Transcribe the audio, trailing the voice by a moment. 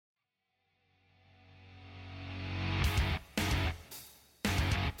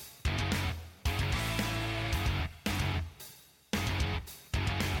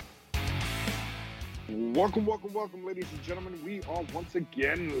Welcome, ladies and gentlemen. We are once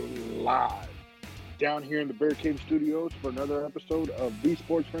again live down here in the Bear Cave Studios for another episode of the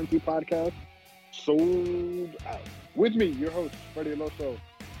Sports Frenzy Podcast, Sold Out. With me, your host, Freddie Aloso,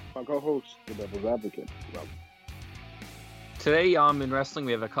 my co-host, the Devil's Advocate, Rob. Today, in wrestling,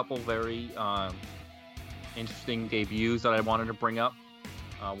 we have a couple very interesting debuts that I wanted to bring up.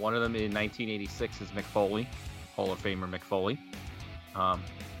 One of them in 1986 is Mick Foley, Hall of Famer Mick Foley.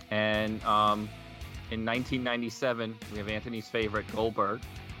 In 1997, we have Anthony's favorite, Goldberg.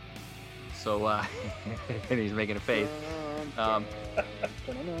 So, and he's making a face.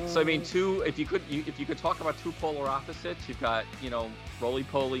 So I mean, if you could talk about two polar opposites, you've got,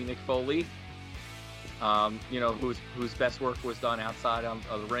 roly-poly Mick Foley, whose best work was done outside of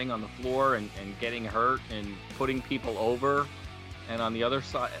the ring on the floor and getting hurt and putting people over. And on the other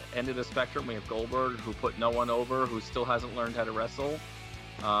side, end of the spectrum, we have Goldberg, who put no one over, who still hasn't learned how to wrestle.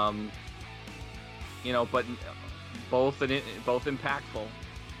 But both impactful.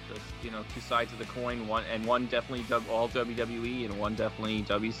 Just, two sides of the coin. One definitely all WWE, and one definitely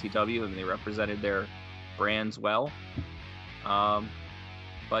WCW, and they represented their brands well.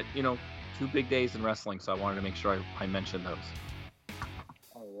 But two big days in wrestling, so I wanted to make sure I mentioned those.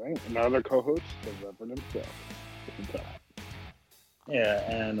 All right, another co-host, the Reverend himself. Yeah,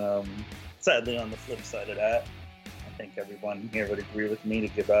 and sadly, on the flip side of that, I think everyone here would agree with me to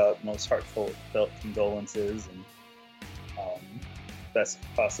give out most heartfelt condolences and best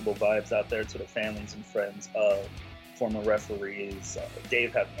possible vibes out there to the families and friends of former referees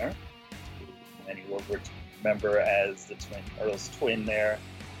Dave Hebner, who many will remember as the Earl's twin there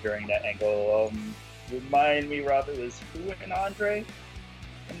during that angle. Remind me, Rob, it was who and Andre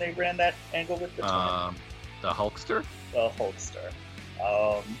when they ran that angle with the twin? The Hulkster? The Hulkster.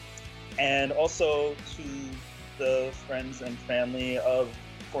 And also to the friends and family of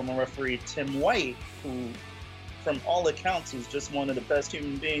former referee Tim White, who, from all accounts, was just one of the best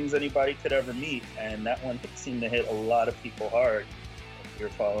human beings anybody could ever meet. And that one seemed to hit a lot of people hard. If you're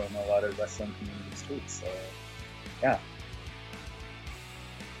following a lot of wrestling communities too. So, yeah.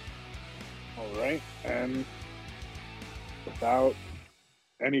 All right, and without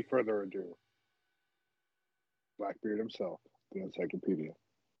any further ado, Blackbeard himself, the encyclopedia.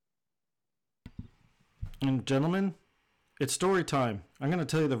 And gentlemen, it's story time. I'm going to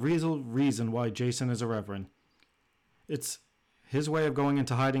tell you the real reason why Jason is a reverend. It's his way of going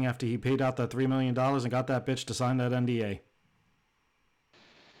into hiding after he paid out that $3 million and got that bitch to sign that NDA.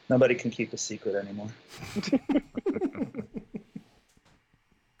 Nobody can keep a secret anymore.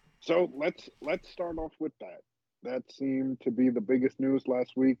 So let's start off with that. That seemed to be the biggest news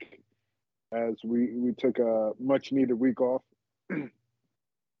last week, as we took a much needed week off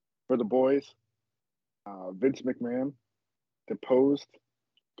for the boys. Vince McMahon deposed,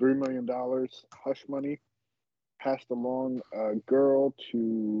 $3 million hush money passed along a girl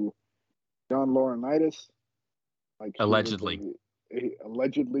to John Laurinaitis, like allegedly,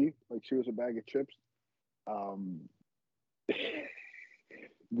 like she was a bag of chips.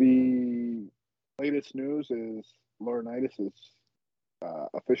 The latest news is Laurinaitis'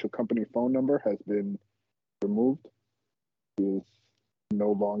 official company phone number has been removed. He is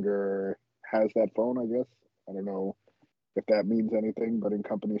no longer has that phone, I guess. I don't know if that means anything, but in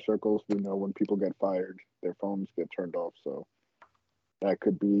company circles, we know when people get fired, their phones get turned off. So that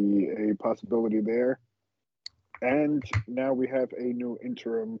could be a possibility there. And now we have a new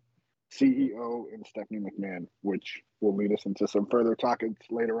interim CEO in Stephanie McMahon, which will lead us into some further topics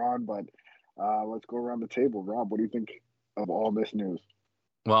later on. But let's go around the table. Rob, what do you think of all this news?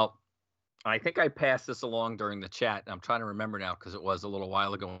 Well, I think I passed this along during the chat. I'm trying to remember now because it was a little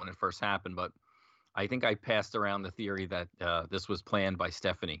while ago when it first happened, but I think I passed around the theory that this was planned by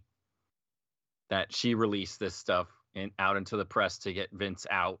Stephanie, that she released this stuff out into the press to get Vince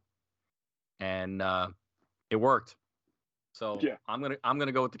out, and it worked. So yeah. I'm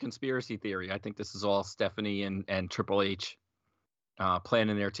gonna go with the conspiracy theory. I think this is all Stephanie and Triple H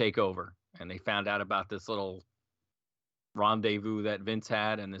planning their takeover, and they found out about this little rendezvous that Vince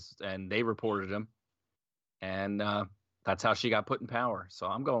had, and they reported him, and that's how she got put in power. So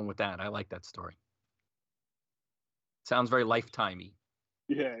I'm going with that. I like that story. Sounds very Lifetime-y.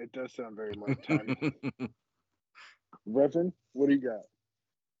 Yeah, it does sound very Lifetime. Reverend, what do you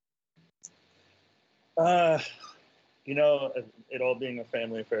got? It all being a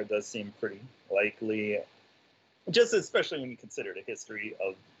family affair does seem pretty likely, just especially when you consider the history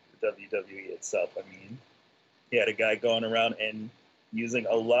of WWE itself. I mean, he had a guy going around and using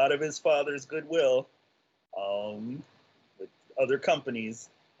a lot of his father's goodwill with other companies,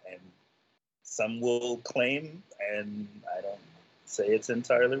 and some will claim, and I don't say it's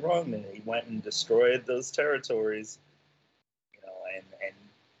entirely wrong. And he went and destroyed those territories, and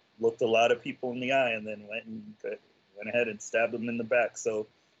looked a lot of people in the eye, and then went ahead and stabbed them in the back. So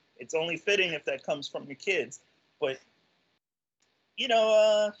it's only fitting if that comes from your kids. But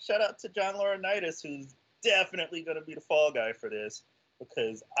shout out to John Laurinaitis, who's definitely going to be the fall guy for this,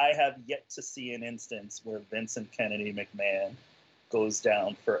 because I have yet to see an instance where Vincent Kennedy McMahon goes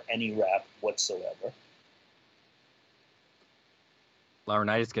down for any rap whatsoever.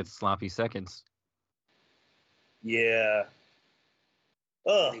 Laurinaitis gets sloppy seconds. Yeah.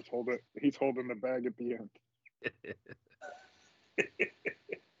 Ugh. He's holding the bag at the end.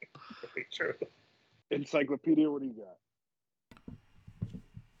 Very true. Encyclopedia, what do you got?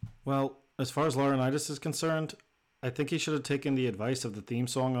 Well, as far as Laurinaitis is concerned, I think he should have taken the advice of the theme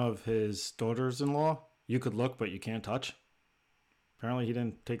song of his daughters-in-law. You could look, but you can't touch. Apparently he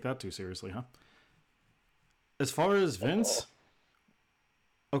didn't take that too seriously, huh? As far as Vince,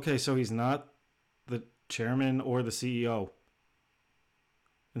 okay, so he's not the chairman or the CEO.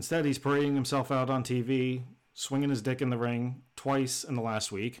 Instead, he's parading himself out on TV, swinging his dick in the ring twice in the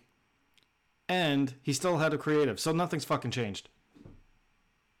last week. And he still had a creative, so nothing's fucking changed.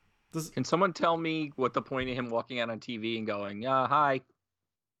 Can someone tell me what the point of him walking out on TV and going, hi?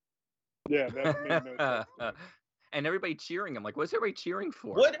 Yeah, that made no sense. And everybody cheering him. Like, what's everybody cheering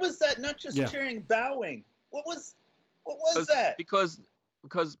for? What was that? Not just cheering, bowing. What was that? Because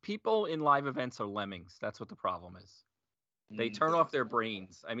people in live events are lemmings. That's what the problem is. They turn off their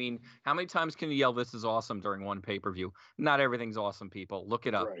brains. I mean, how many times can you yell, "This is awesome" during one pay-per-view? Not everything's awesome, people. Look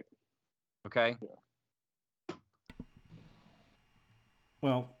it up. Right. Okay? Yeah.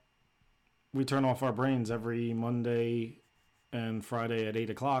 Well, we turn off our brains every Monday and Friday at 8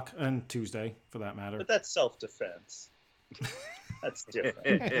 o'clock, and Tuesday, for that matter. But that's self-defense. That's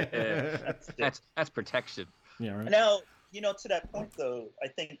different. That's protection. Yeah, right. Now, to that point, though, I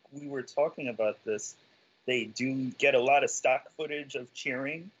think we were talking about this. They do get a lot of stock footage of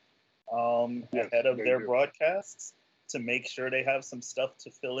cheering ahead of their broadcasts to make sure they have some stuff to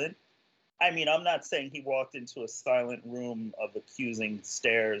fill in. I mean, I'm not saying he walked into a silent room of accusing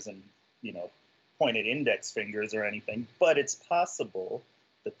stares and, pointed index fingers or anything, but it's possible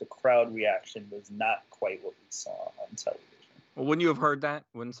that the crowd reaction was not quite what we saw on television. Well, wouldn't you have heard that?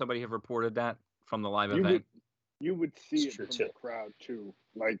 Wouldn't somebody have reported that from the live event? You would see it from the crowd, too.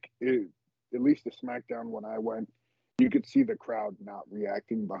 Like, at least the SmackDown when I went, you could see the crowd not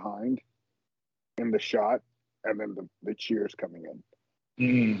reacting behind in the shot, and then the cheers coming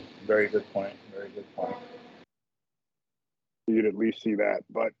in. Very good point. Very good point. You'd at least see that.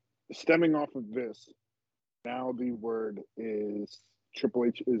 But stemming off of this, now the word is Triple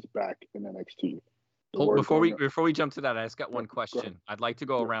H is back in NXT. Before we jump to that, I just got one question. I'd like to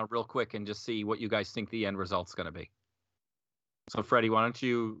go around real quick and just see what you guys think the end result's going to be. So, Freddie, why don't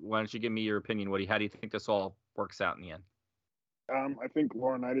you give me your opinion? How do you think this all works out in the end? I think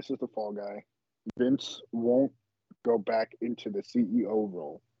Laurinaitis is the fall guy. Vince won't go back into the CEO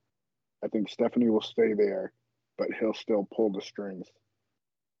role. I think Stephanie will stay there, but he'll still pull the strings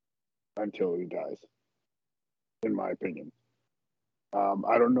until he dies, in my opinion.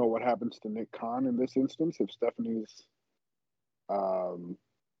 I don't know what happens to Nick Khan in this instance. If Stephanie's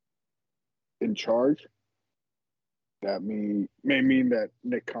in charge, that may mean that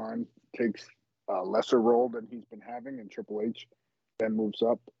Nick Khan takes a lesser role than he's been having, and Triple H then moves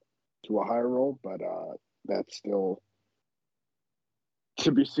up to a higher role. But that's still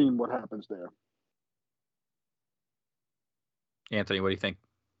to be seen what happens there. Anthony, what do you think?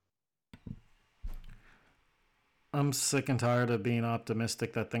 I'm sick and tired of being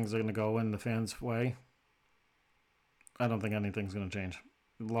optimistic that things are going to go in the fans' way. I don't think anything's going to change.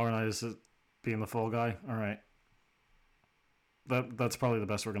 Laurinaitis is being the fall guy. All right. That's probably the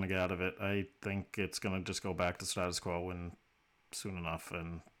best we're going to get out of it. I think it's going to just go back to status quo and soon enough,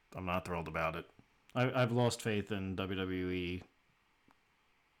 and I'm not thrilled about it. I've lost faith in WWE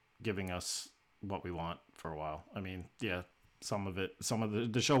giving us what we want for a while. I mean, yeah, some of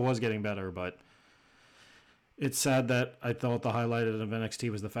the show was getting better, but it's sad that I thought the highlight of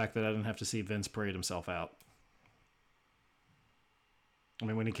NXT was the fact that I didn't have to see Vince parade himself out. I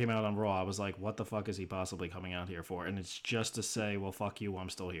mean, when he came out on Raw, I was like, what the fuck is he possibly coming out here for? And it's just to say, well, fuck you, I'm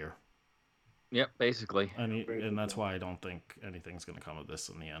still here. Yep, basically. And that's why I don't think anything's going to come of this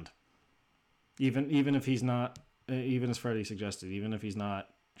in the end. Even if he's not, even as Freddie suggested, even if he's not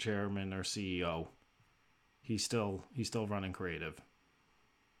chairman or CEO, he's still running creative.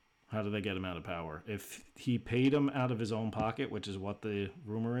 How do they get him out of power? If he paid him out of his own pocket, which is what the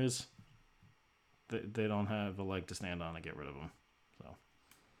rumor is, they don't have a leg to stand on to get rid of him. So.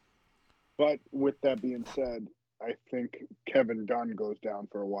 But with that being said, I think Kevin Dunn goes down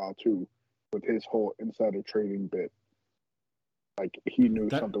for a while too, with his whole insider trading bit. Like he knew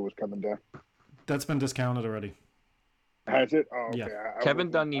something was coming down. That's been discounted already. Has it? Oh, okay. Yeah. Kevin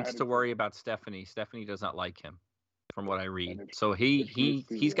Dunn needs to worry about Stephanie. Stephanie does not like him, from what I read. So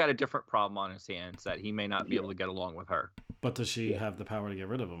he's got a different problem on his hands that he may not be able to get along with her. But does she have the power to get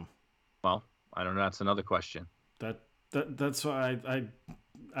rid of him? Well, I don't know. That's another question. That's why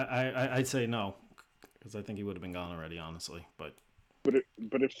I'd say no, because I think he would have been gone already, honestly. But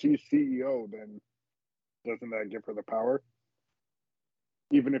if she's CEO, then doesn't that give her the power?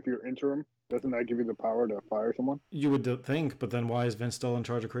 Even if you're interim, doesn't that give you the power to fire someone? You would think, but then why is Vince still in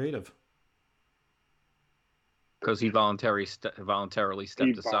charge of creative? Because he voluntarily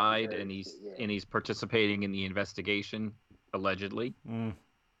stepped aside, and he's participating in the investigation, allegedly. Mm.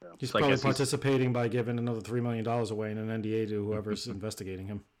 Yeah. He's probably participating by giving another $3 million away in an NDA to whoever's investigating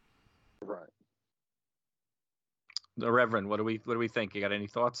him. Right. The Reverend, what do we think? You got any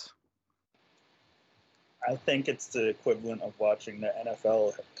thoughts? I think it's the equivalent of watching the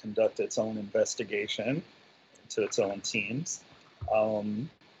NFL conduct its own investigation to its own teams. I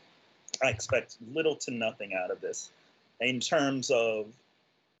expect little to nothing out of this. In terms of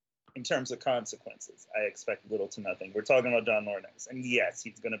consequences, I expect little to nothing. We're talking about John Laurinaitis, and yes,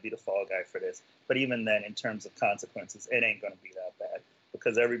 he's going to be the fall guy for this. But even then, in terms of consequences, it ain't going to be that bad,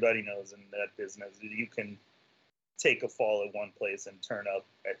 because everybody knows in that business you can take a fall at one place and turn up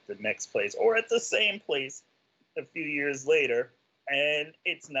at the next place or at the same place a few years later, and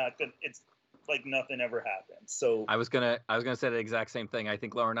it's not good. It's like nothing ever happened. So I was gonna say the exact same thing. I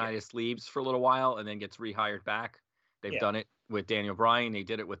think Laurinaitis leaves for a little while and then gets rehired back. They've done it with Daniel Bryan. They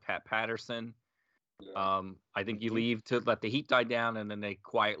did it with Pat Patterson. I think you leave to let the heat die down, and then they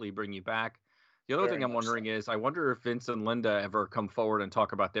quietly bring you back. The other thing I'm wondering is, I wonder if Vince and Linda ever come forward and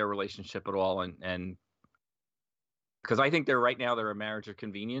talk about their relationship at all, and because I think they're a marriage of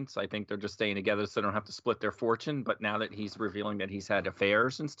convenience. I think they're just staying together so they don't have to split their fortune. But now that he's revealing that he's had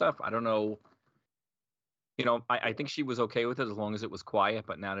affairs and stuff, I don't know. I think she was okay with it as long as it was quiet.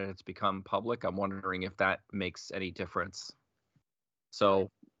 But now that it's become public, I'm wondering if that makes any difference.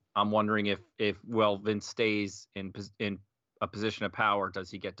 So I'm wondering if Vince stays in a position of power, does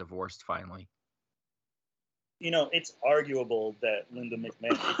he get divorced finally? It's arguable that Linda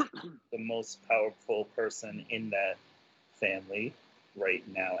McMahon is the most powerful person in that family right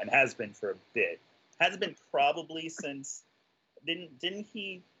now, and has been for a bit. Has been probably since didn't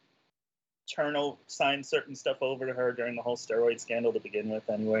he sign certain stuff over to her during the whole steroid scandal to begin with?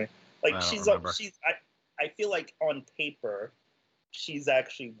 Anyway, like I feel like on paper she's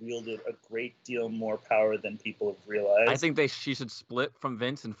actually wielded a great deal more power than people have realized. I think she should split from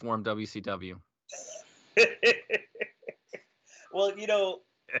Vince and form WCW. Well,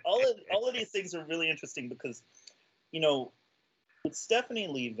 all of these things are really interesting because, with Stephanie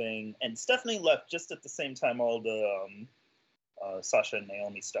leaving, and Stephanie left just at the same time all the Sasha and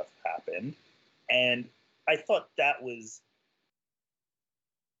Naomi stuff happened, and I thought that was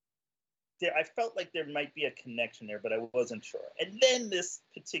there. I felt like there might be a connection there, but I wasn't sure. And then this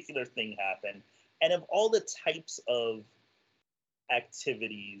particular thing happened, and of all the types of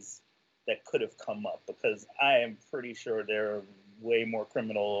activities that could have come up, because I am pretty sure there are way more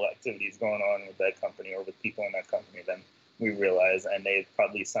criminal activities going on with that company or with people in that company than we realize, and they've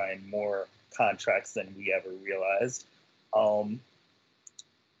probably signed more contracts than we ever realized.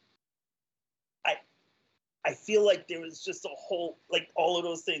 I feel like there was just a whole, like, all of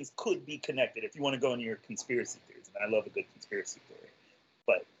those things could be connected if you want to go into your conspiracy theories, and I love a good conspiracy theory.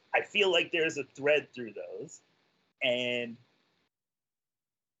 But I feel like there's a thread through those, and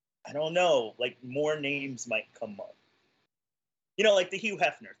I don't know, like, more names might come up. Like the Hugh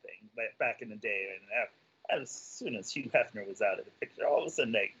Hefner thing back in the day, and as soon as Hugh Hefner was out of the picture, all of a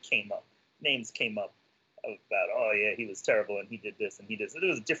sudden names came up about, oh yeah, he was terrible and he did this and he did this. It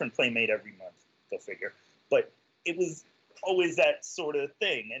was a different playmate every month, go figure. But it was always that sort of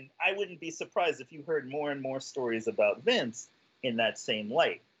thing, and I wouldn't be surprised if you heard more and more stories about Vince in that same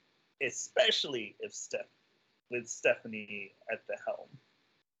light, especially if with Stephanie at the helm.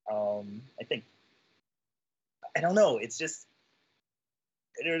 I don't know. It's just,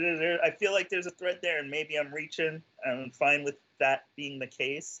 I feel like there's a thread there, and maybe I'm reaching. I'm fine with that being the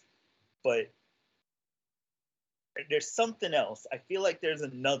case, but there's something else. I feel like there's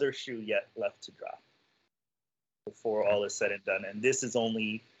another shoe yet left to drop before all is said and done, and this is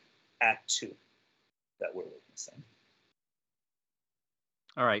only Act 2 that we're witnessing.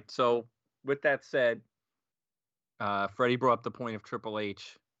 All right. So with that said, Freddie brought up the point of Triple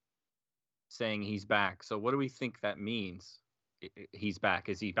H saying he's back. So what do we think that means? He's back.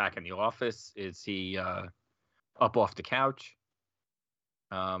 Is he back in the office? Is he up off the couch?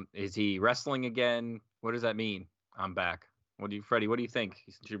 Is he wrestling again? What does that mean? I'm back. Freddie? What do you think?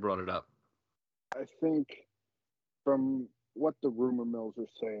 Since you brought it up. I think from what the rumor mills are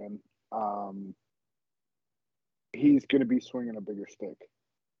saying, he's going to be swinging a bigger stick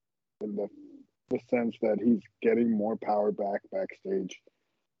in the sense that he's getting more power backstage.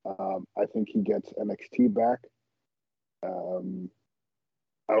 I think he gets NXT back.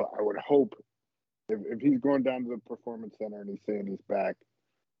 I would hope if he's going down to the Performance Center and he's saying he's back,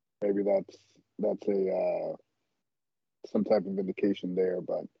 maybe that's a some type of indication there.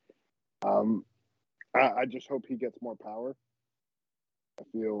 But I just hope he gets more power. I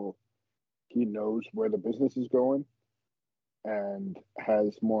feel he knows where the business is going and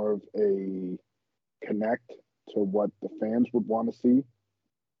has more of a connect to what the fans would want to see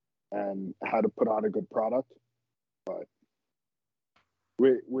and how to put on a good product. But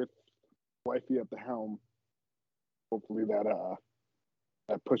with wifey at the helm, hopefully that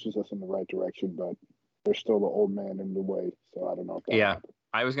pushes us in the right direction. But there's still the old man in the way, so I don't know if that happens.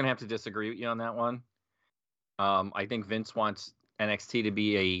 I was gonna have to disagree with you on that one. I think Vince wants NXT to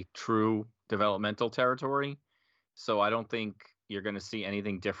be a true developmental territory, so I don't think you're going to see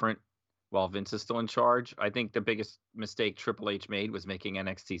anything different while Vince is still in charge. I think the biggest mistake Triple H made was making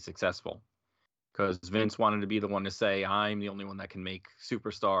NXT successful, because Vince wanted to be the one to say, I'm the only one that can make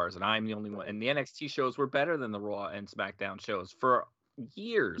superstars, and I'm the only one. And the NXT shows were better than the Raw and SmackDown shows for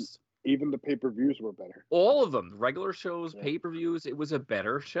years. Even the pay-per-views were better. All of them, regular shows, pay-per-views. It was a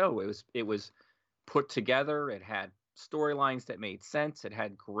better show. It was put together. It had storylines that made sense. It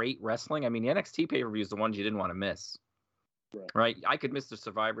had great wrestling. I mean, the NXT pay-per-views, the ones you didn't want to miss. Right? I could miss the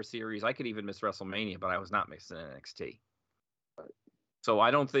Survivor Series. I could even miss WrestleMania, but I was not missing NXT. Right. So I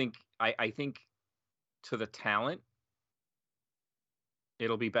don't think I think to the talent,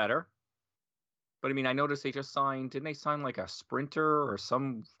 it'll be better. But I mean, I noticed they just didn't they sign like a sprinter or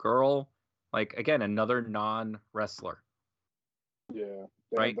some girl? Like, again, another non-wrestler. Yeah.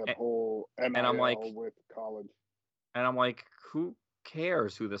 Right? That whole NIL and I'm like, with college. And I'm like, who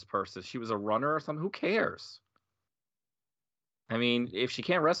cares who this person is? She was a runner or something? Who cares? I mean, if she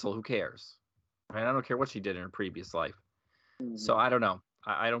can't wrestle, who cares? I mean, I don't care what she did in her previous life. Mm-hmm. So I don't know.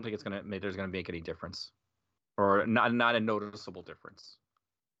 I don't think there's gonna make any difference, or not a noticeable difference.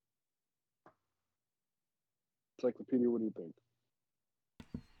 Encyclopedia, what do you think?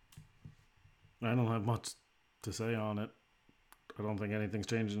 I don't have much to say on it. I don't think anything's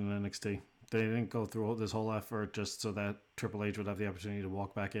changing in NXT. They didn't go through this whole effort just so that Triple H would have the opportunity to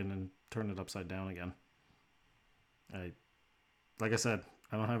walk back in and turn it upside down again. Like I said,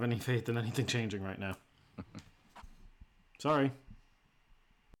 I don't have any faith in anything changing right now. Sorry.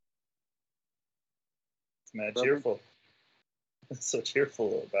 It's mad cheerful. It's so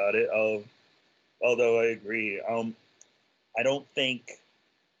cheerful about it. Although I agree. I don't think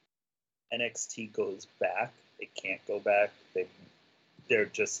NXT goes back. They can't go back. They're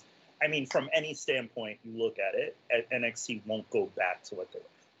just, I mean, from any standpoint you look at it, NXT won't go back to what they were.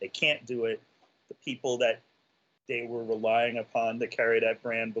 They can't do it. The people that they were relying upon to carry that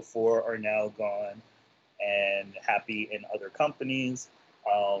brand before are now gone and happy in other companies.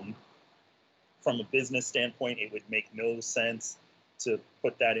 From a business standpoint, it would make no sense to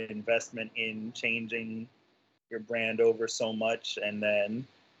put that investment in changing your brand over so much and then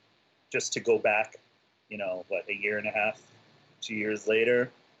just to go back, a year and a half, 2 years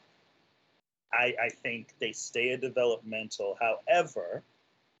later. I think they stay a developmental. However,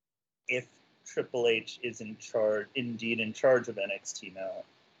 if Triple H is indeed in charge of NXT now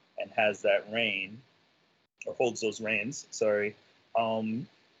and has that reign, or holds those reins, sorry,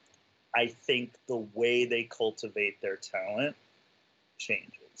 I think the way they cultivate their talent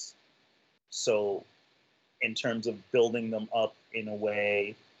changes. So in terms of building them up in a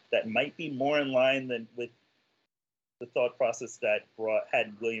way that might be more in line than with the thought process that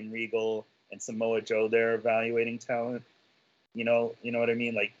had William Regal and Samoa Joe there evaluating talent, you know what I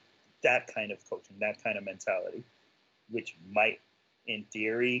mean? Like that kind of coaching, that kind of mentality, which might, in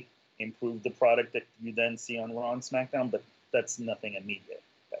theory, improve the product that you then see on Raw and SmackDown, but that's nothing immediate.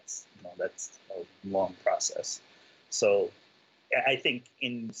 That's a long process. So I think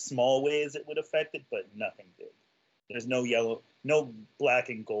in small ways it would affect it, but nothing big. There's no black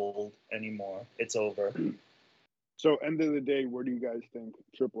and gold anymore. It's over. So end of the day, where do you guys think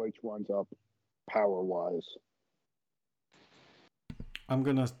Triple H winds up power-wise? I'm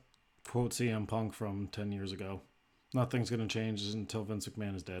going to quote CM Punk from 10 years ago. Nothing's going to change until Vince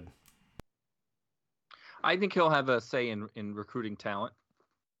McMahon is dead. I think he'll have a say in recruiting talent,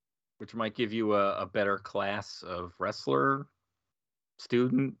 which might give you a better class of wrestler,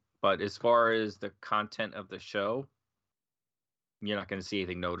 student, But as far as the content of the show, you're not going to see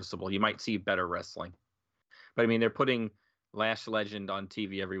anything noticeable. You might see better wrestling. But I mean, they're putting Lash Legend on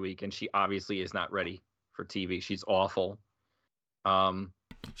TV every week, and she obviously is not ready for TV. She's awful.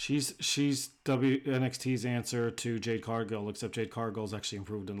 She's NXT's answer to Jade Cargill, except Jade Cargill's actually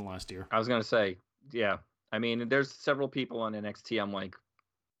improved in the last year. I was going to say, yeah. I mean, there's several people on NXT. I'm like,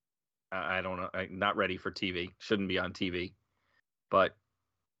 I don't know, I'm not ready for TV. Shouldn't be on TV. But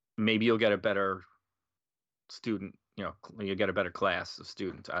maybe you'll get a better student, you'll get a better class of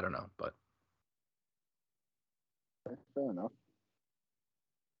students. I don't know, but fair enough.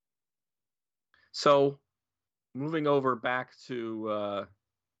 So, moving over back to,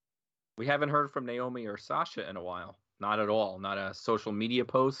 we haven't heard from Naomi or Sasha in a while. Not at all. Not a social media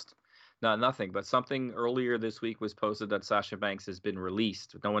post. Nothing. But something earlier this week was posted that Sasha Banks has been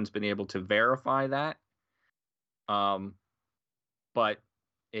released. No one's been able to verify that. But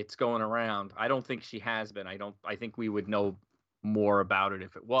it's going around. I don't think she has been. I think we would know more about it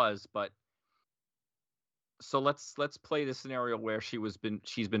if it was. But so let's play the scenario where she's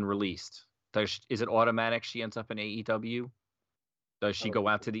been released. Is it automatic she ends up in AEW? Does she go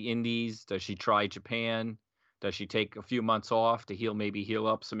out to the Indies? Does she try Japan? Does she take a few months off to heal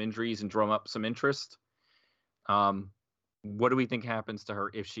up some injuries and drum up some interest? What do we think happens to her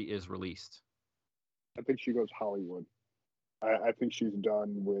if she is released? I think she goes Hollywood. I think she's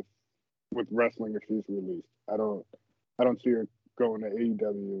done with wrestling if she's released. I don't see her going to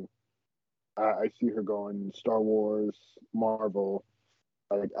AEW. I see her going Star Wars, Marvel.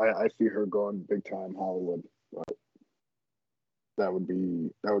 I see her going big time Hollywood. But that would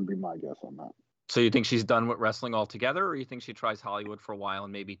be my guess on that. So you think she's done with wrestling altogether, or you think she tries Hollywood for a while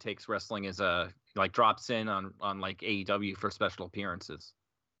and maybe takes wrestling as drops in on like AEW for special appearances?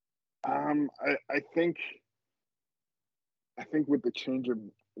 I think with the change of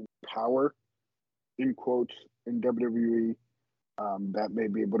power, in quotes, in WWE, that may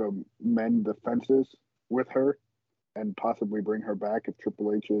be able to mend the fences with her and possibly bring her back if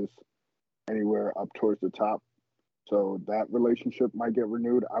Triple H is anywhere up towards the top. So that relationship might get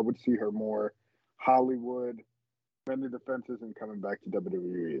renewed. I would see her more Hollywood, mending the fences, and coming back to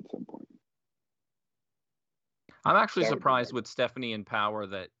WWE at some point. I'm actually surprised with Stephanie and Power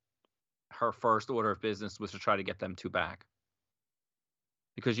that her first order of business was to try to get them two back.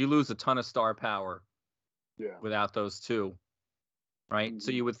 Because you lose a ton of star power without those two, right? Mm-hmm.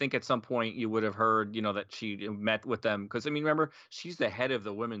 So you would think at some point you would have heard, that she met with them. Because, I mean, remember, she's the head of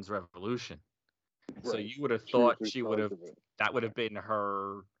the women's revolution. Right. So you would have thought she would have, that would have been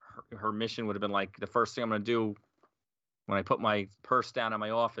her mission would have been like, the first thing I'm going to do when I put my purse down in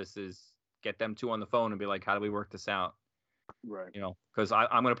my office is get them two on the phone and be like, how do we work this out? Right. Because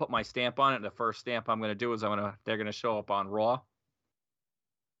I'm going to put my stamp on it. And the first stamp I'm going to do is they're going to show up on Raw.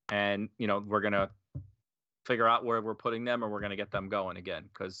 And, we're going to figure out where we're putting them, or we're going to get them going again.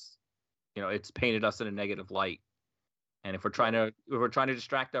 Because, it's painted us in a negative light. And if we're trying to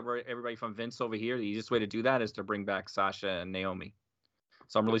distract everybody from Vince over here, the easiest way to do that is to bring back Sasha and Naomi.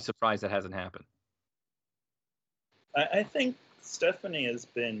 So I'm really surprised that hasn't happened. I think Stephanie has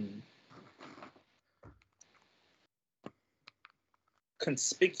been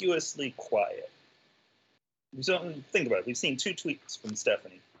conspicuously quiet. So think about it. We've seen 2 tweets from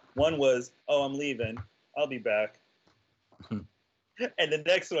Stephanie. One was, "Oh, I'm leaving. I'll be back." And the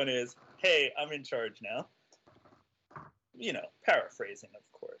next one is, "Hey, I'm in charge now." Paraphrasing,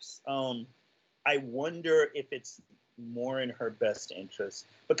 of course. I wonder if it's more in her best interest,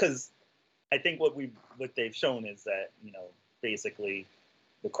 because I think what they've shown is that, basically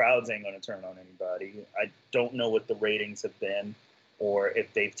the crowds ain't going to turn on anybody. I don't know what the ratings have been, or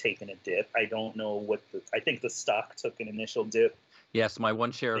if they've taken a dip. I don't know I think the stock took an initial dip. Yes, my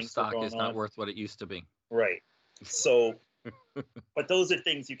one share of stock is not worth what it used to be. Right. So, but those are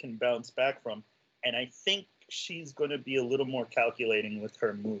things you can bounce back from. And I think she's going to be a little more calculating with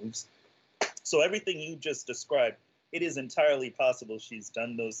her moves. So everything you just described, it is entirely possible she's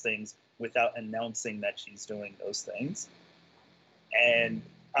done those things without announcing that she's doing those things. And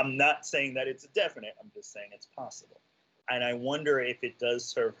I'm not saying that it's a definite. I'm just saying it's possible. And I wonder if it does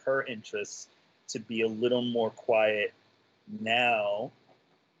serve her interests to be a little more quiet now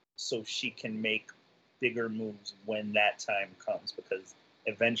so she can make bigger moves when that time comes, because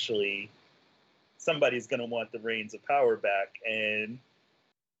eventually somebody's going to want the reins of power back, and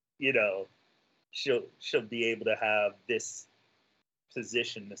she'll be able to have this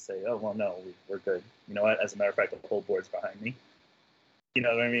position to say, "Oh, well, no, we're good. You know what? As a matter of fact, the whole board's behind me." You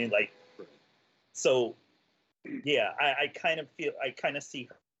know what I mean? Like, so yeah, I kind of see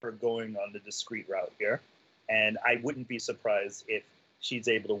her going on the discreet route here. And I wouldn't be surprised if she's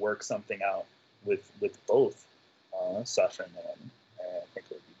able to work something out with both Sasha and Naomi. And I think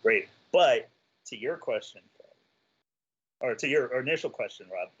it would be great. But to your question, or to your initial question,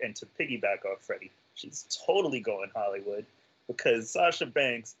 Rob, and to piggyback off Freddie, she's totally going Hollywood because Sasha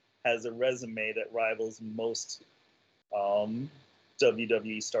Banks has a resume that rivals most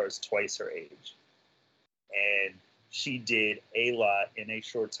WWE stars twice her age. And she did a lot in a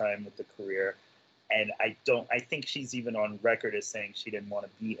short time with the career. And I think she's even on record as saying she didn't want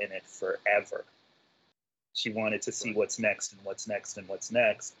to be in it forever. She wanted to see what's next and what's next and what's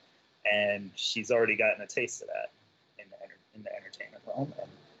next. And she's already gotten a taste of that in the entertainment realm. And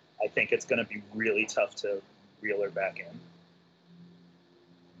I think it's going to be really tough to reel her back in.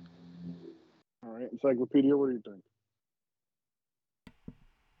 All right. Encyclopedia, what do you think?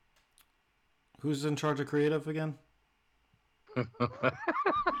 Who's in charge of creative again?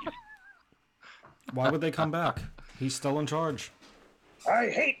 Why would they come back? He's still in charge. I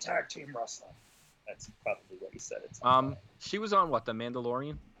hate tag team wrestling. That's probably what he said. She was on what, The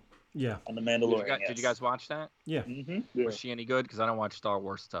Mandalorian? Yeah. On The Mandalorian, yes. Did you guys watch that? Yeah. Mm-hmm. Yeah. Was she any good? Because I don't watch Star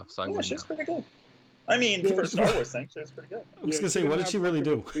Wars stuff, so Yeah, I she's know. pretty good. I mean, for a Star Wars thing, she was pretty good. I was going to say, what did she really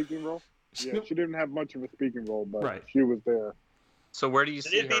do? Speaking role? Yeah, she didn't have much of a speaking role, but right. She was there. So where do you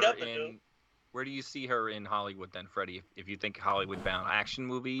see her in? Where do you see her in Hollywood then, Freddie? If you think Hollywood bound, action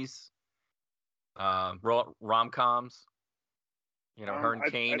movies, rom-coms, you know, her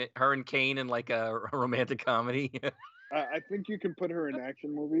and Kane in like a romantic comedy. I think you can put her in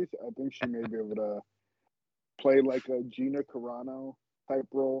action movies. I think she may be able to play like a Gina Carano type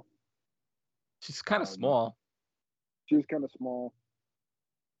role. She's kind of small. She's kind of small,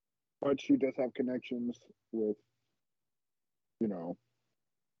 but she does have connections with, you know,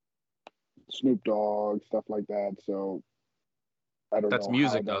 Snoop Dogg, stuff like that. So I don't know. That's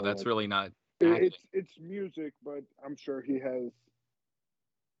music, though. That's really not. It's music, but I'm sure he has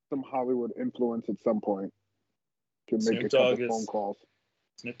some Hollywood influence at some point to make a couple phone calls.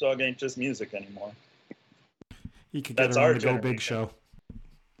 Snoop Dogg ain't just music anymore. He could get her on the Go Big show.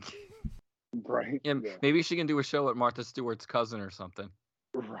 Right. Yeah, maybe she can do a show at Martha Stewart's cousin or something.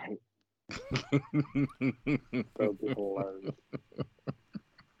 Right. That would be hilarious.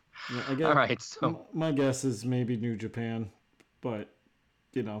 Yeah, all right, so my guess is maybe New Japan, but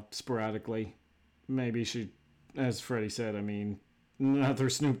you know, sporadically. Maybe she, as Freddie said, I mean, not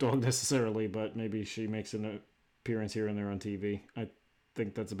through Snoop Dogg necessarily, but maybe she makes an appearance here and there on TV. I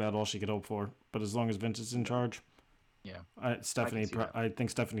think that's about all she could hope for. But as long as Vince is in charge, yeah, I think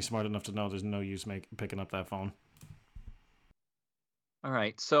Stephanie's smart enough to know there's no use picking up that phone. All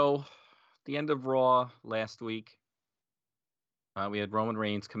right, so the end of Raw last week. We had Roman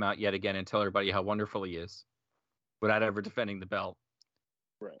Reigns come out yet again and tell everybody how wonderful he is without ever defending the belt.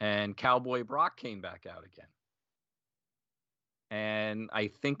 Right. And Cowboy Brock came back out again. And I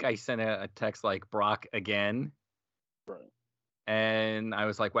think I sent a text like, Brock again. Right. And I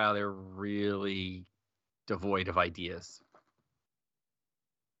was like, wow, they're really devoid of ideas.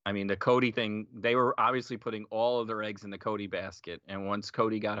 I mean, the Cody thing, they were obviously putting all of their eggs in the Cody basket. And once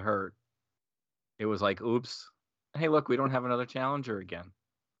Cody got hurt, it was like, oops. Hey, look, we don't have another challenger again.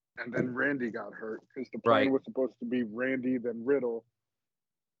 And then Randy got hurt because the plan was supposed to be Randy, then Riddle,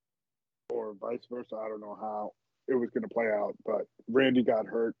 or vice versa. I don't know how it was going to play out, but Randy got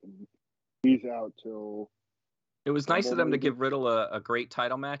hurt, and he's out till... It was nice of them to give Riddle a great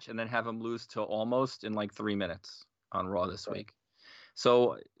title match and then have him lose to Almost in like 3 minutes on Raw this week.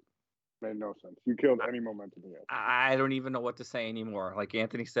 So... made no sense. You killed any momentum here. I don't even know what to say anymore. Like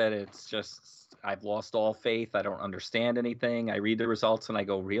Anthony said, it's just, I've lost all faith. I don't understand anything. I read the results and I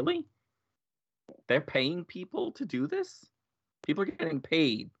go, really? They're paying people to do this? People are getting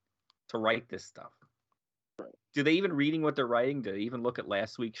paid to write this stuff. Right. Do they even reading what they're writing? Do they even look at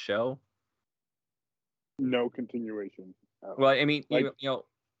last week's show? No continuation. Well, I mean, like, you know,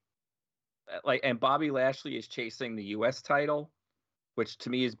 like, and Bobby Lashley is chasing the U.S. title, which to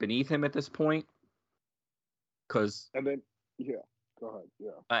me is beneath him at this point. Because, and then, yeah, go ahead,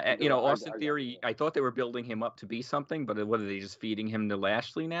 yeah. You know, Austin Theory, I thought they were building him up to be something, but what are they just feeding him to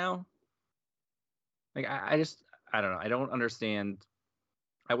Lashley now? Like, I don't know. I don't understand.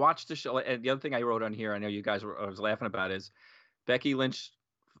 I watched the show, and the other thing I wrote on here, I know you guys I was laughing about, is Becky Lynch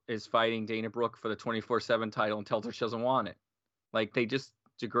is fighting Dana Brooke for the 24/7 title and tells her she doesn't want it. Like, they just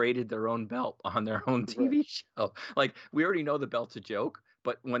degraded their own belt on their own TV show. Like, we already know the belt's a joke,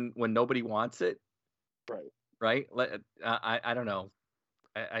 but when nobody wants it, right? I don't know.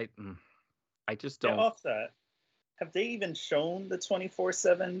 I just don't. Yeah, off that. Have they even shown the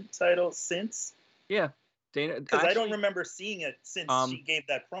 24/7 title since? Yeah, Dana. Because I don't remember seeing it since she gave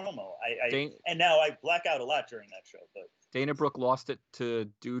that promo. And now I black out a lot during that show, but Dana Brooke lost it to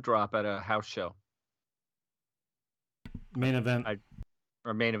Doudrop at a house show. Main event.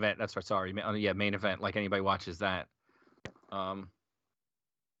 Or main event. That's right. Sorry. Yeah, main event. Like anybody watches that. So,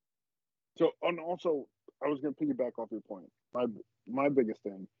 and also, I was going to piggyback off your point. My biggest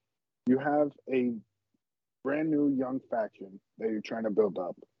thing, you have a brand new young faction that you're trying to build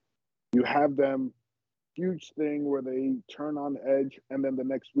up. You have them huge thing where they turn on Edge, and then the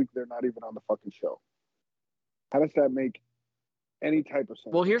next week they're not even on the fucking show. How does that make any type of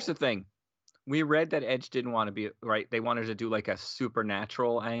sense? Well, here's the thing. We read that Edge didn't want to be, right? They wanted to do like a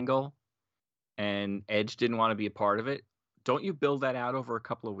supernatural angle, and Edge didn't want to be a part of it. Don't you build that out over a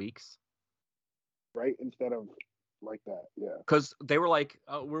couple of weeks? Right? Instead of like that, yeah. Because they were like,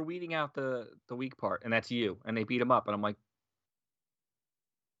 oh, we're weeding out the weak part, and that's you. And they beat him up. And I'm like,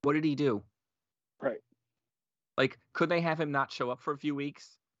 what did he do? Right. Like, could they have him not show up for a few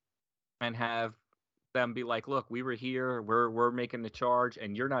weeks and have them be like, look, we were here, we're making the charge,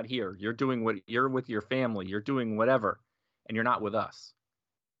 and you're not here. You're doing you're with your family, you're doing whatever, and you're not with us.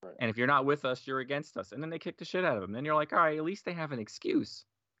 Right. And if you're not with us, you're against us. And then they kick the shit out of him. Then you're like, all right, at least they have an excuse.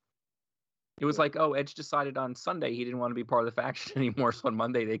 It was like, oh, Edge decided on Sunday he didn't want to be part of the faction anymore, so on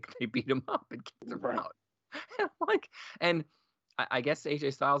Monday they beat him up and kicked him out. And I guess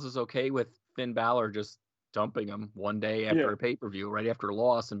AJ Styles is okay with Finn Balor just dumping him one day after a pay-per-view, right after a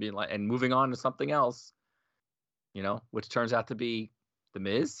loss, and being like, and moving on to something else, which turns out to be The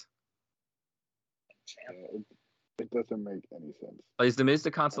Miz. It doesn't make any sense. Is The Miz the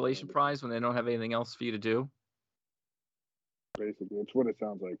consolation prize when they don't have anything else for you to do? Basically, it's what it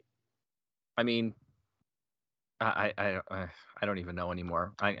sounds like. I mean, I don't even know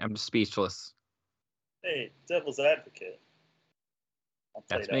anymore. I'm speechless. Hey, devil's advocate. I'll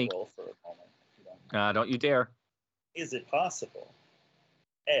play that role for a moment. Don't you dare. Is it possible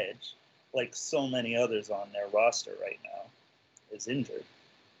Edge, like so many others on their roster right now, is injured?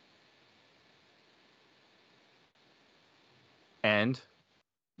 And?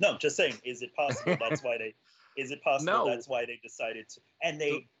 No, just saying, is it possible that's why they... Is it possible that's why they decided to... And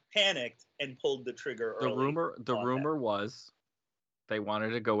they panicked and pulled the trigger early. The rumor was they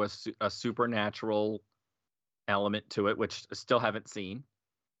wanted to go a supernatural element to it, which I still haven't seen.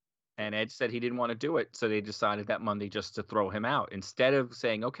 And Edge said he didn't want to do it, so they decided that Monday just to throw him out. Instead of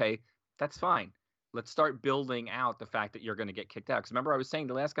saying, okay, that's fine. Let's start building out the fact that you're going to get kicked out. Because remember, I was saying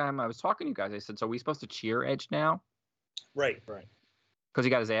the last time I was talking to you guys, I said, so are we supposed to cheer Edge now? Right. Because he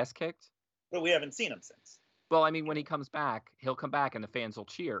got his ass kicked? But we haven't seen him since. Well, I mean, when he comes back, he'll come back and the fans will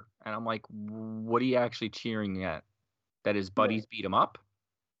cheer. And I'm like, what are you actually cheering at? That his buddies beat him up?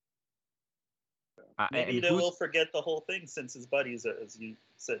 Maybe they will forget the whole thing since his buddies, as you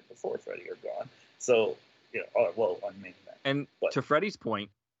said before, Freddie, are gone. So, on main event. And to Freddie's point,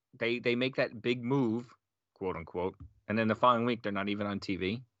 they make that big move, quote unquote, and then the following week they're not even on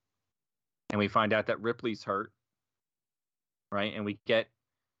TV. And we find out that Ripley's hurt, right? And we get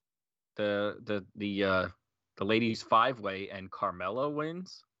the ladies 5-way and Carmella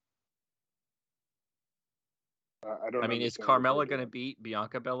wins. I mean, is Carmella going to beat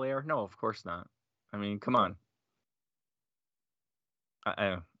Bianca Belair? No, of course not. I mean, come on.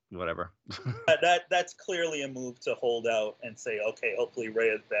 Whatever. That's clearly a move to hold out and say, okay, hopefully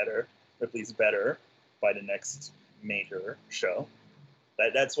Ripley's better by the next major show.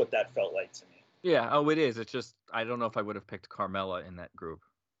 That's what that felt like to me. Yeah, oh, it is. It's just, I don't know if I would have picked Carmella in that group.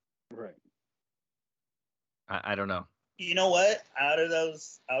 Right. I don't know. You know what? Out of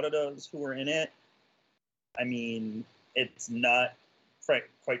those who were in it, I mean, it's not,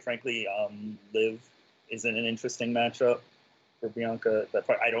 quite frankly, Liv isn't an interesting matchup for Bianca.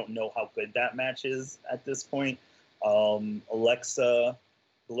 I don't know how good that match is at this point. Alexa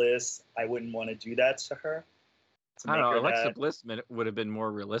Bliss, I wouldn't want to do that to her. I don't know. Alexa Bliss would have been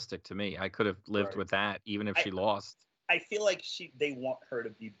more realistic to me. I could have lived with that, even if she lost. I feel like they want her to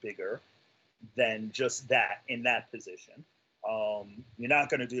be bigger than just that in that position. You're not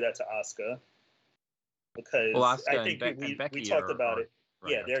going to do that to Asuka because I think we talked about it.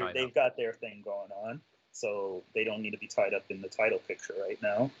 Yeah, they've got their thing going on, so they don't need to be tied up in the title picture right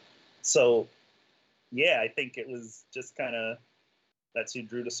now. So, yeah, I think it was just kind of that's who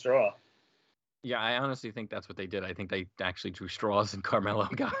drew the straw. Yeah, I honestly think that's what they did. I think they actually drew straws, and Carmella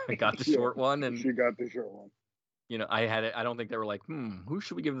got the short one, and she got the short one. I don't think they were like, who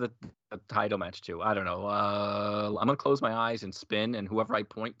should we give the title match to? I don't know. I'm gonna close my eyes and spin, and whoever I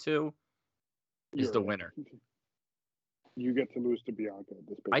point to is the winner. You get to lose to Bianca.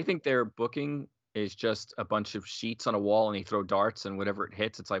 I think their booking is just a bunch of sheets on a wall, and they throw darts, and whatever it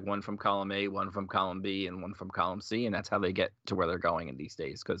hits, it's like one from column A, one from column B, and one from column C, and that's how they get to where they're going in these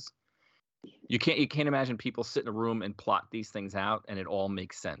days. Because You can't imagine people sit in a room and plot these things out, and it all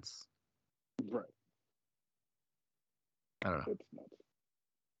makes sense. Right. I don't know. It's nuts.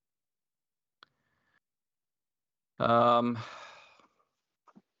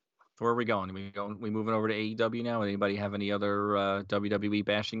 Where are we going? We moving over to AEW now? Anybody have any other WWE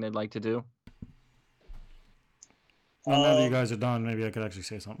bashing they'd like to do? Well, now that you guys are done, maybe I could actually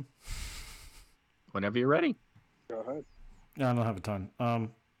say something. Whenever you're ready. Go ahead. Yeah, I don't have a ton.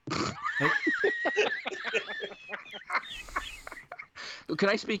 Can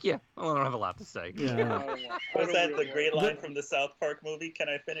I speak? Yeah. Well, I don't have a lot to say. Yeah. Was that the great line from the South Park movie? Can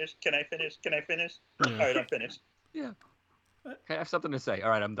I finish? Can I finish? Can I finish? Yeah. All right, I'm finished. Yeah. I have something to say. All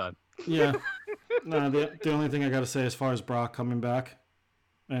right, I'm done. Yeah. No, the only thing I got to say as far as Brock coming back,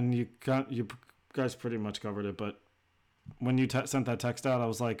 and you guys pretty much covered it, but when you sent that text out, I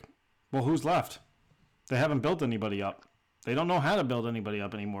was like, well, who's left? They haven't built anybody up. They don't know how to build anybody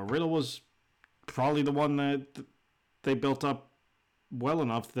up anymore. Riddle was probably the one that they built up well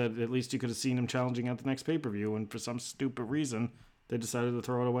enough that at least you could have seen him challenging at the next pay-per-view, and for some stupid reason, they decided to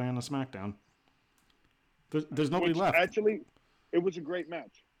throw it away on a SmackDown. There's nobody left. Actually, it was a great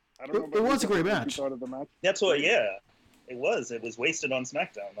match. I don't know about it was a great what match. you thought of the match. That's what, yeah. It was. It was wasted on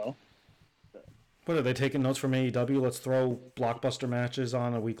SmackDown, though. What, are they taking notes from AEW? Let's throw blockbuster matches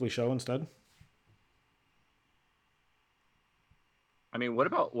on a weekly show instead? I mean, what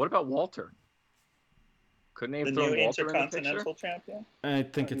about Walter? Couldn't they have The thrown new Walter in the Intercontinental picture? Champion? I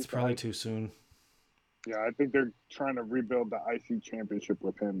think it's probably too soon. Yeah, I think they're trying to rebuild the IC championship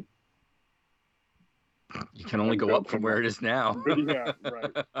with him. You can only go up from where it is now. Yeah,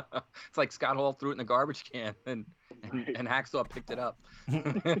 right. It's like Scott Hall threw it in the garbage can, and Hacksaw picked it up.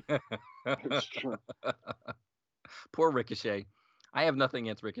 That's true. Poor Ricochet. I have nothing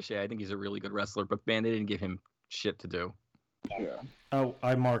against Ricochet. I think he's a really good wrestler, but man, they didn't give him shit to do. Yeah. Oh,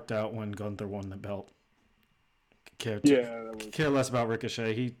 I marked out when Gunther won the belt. Care less about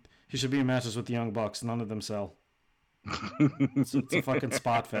Ricochet. He should be in matches with the Young Bucks. None of them sell. It's a fucking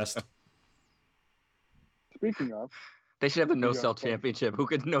spot fest. Speaking of, they should have the no-sell championship. Who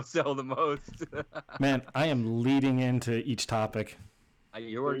could no-sell the most? Man, I am leading into each topic.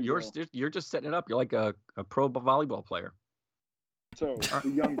 You're just setting it up. You're like a pro volleyball player. So the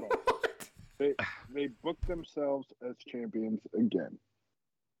Young Bucks, they booked themselves as champions again.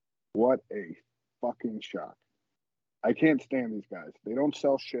 What a fucking shock! I can't stand these guys. They don't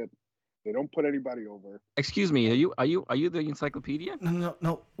sell shit. They don't put anybody over. Excuse me. Are you the encyclopedia?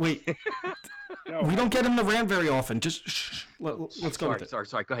 No. Wait. No, we don't get him to rant very often. Just shh. Let's go with it. Sorry.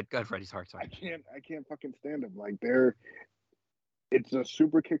 Go ahead, Freddie. Sorry. I can't fucking stand them. Like it's a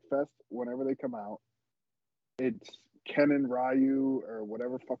super kick fest whenever they come out. It's Ken and Ryu or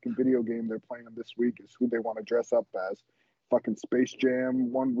whatever fucking video game they're playing this week is who they want to dress up as. Fucking Space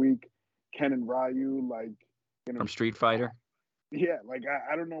Jam one week. Ken and Ryu, like, you know, from Street Fighter. Yeah, like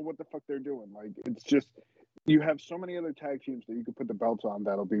I don't know what the fuck they're doing. Like, it's just you have so many other tag teams that you can put the belts on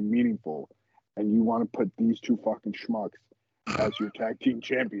that'll be meaningful, and you want to put these two fucking schmucks as your tag team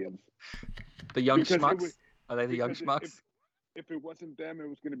champions. The Young Schmucks? Are they the Young Schmucks? If it wasn't them, it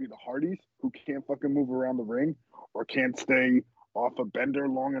was going to be the Hardys, who can't fucking move around the ring or can't stay off a bender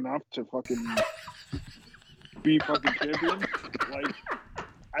long enough to fucking be fucking champions. Like,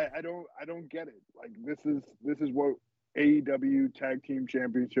 I don't get it. Like, this is what AEW Tag Team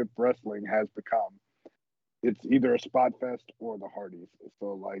Championship Wrestling has become. It's either a spot fest or the Hardys.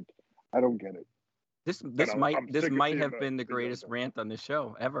 So, like, I don't get it. This might have been the greatest rant on this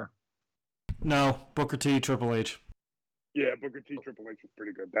show ever. No, Booker T, Triple H. Yeah, Booker T, Triple H was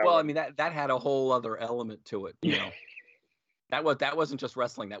pretty good. I mean, that had a whole other element to it. You know, that wasn't just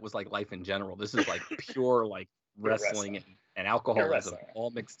wrestling. That was like life in general. This is like pure like wrestling and alcoholism all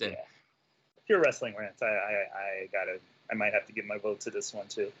mixed in. Yeah. Pure wrestling rants. I might have to give my vote to this one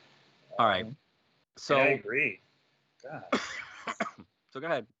too. All right. So I agree. God. So go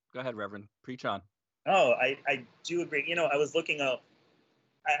ahead, Reverend. Preach on. Oh, I do agree. You know, I was looking up.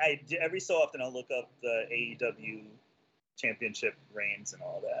 I every so often I'll look up the AEW championship reigns and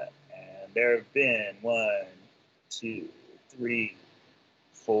all that, and there have been 1, 2, 3,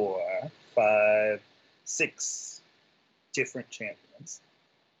 4, 5, 6 different champions,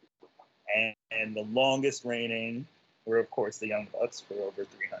 and the longest reigning were, of course, the Young Bucks for over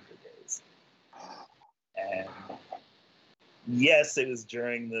 300 days. And yes, it was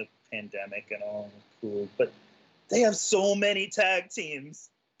during the pandemic and all, cool, but they have so many tag teams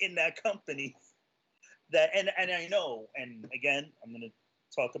in that company that, and I know, and again, I'm going to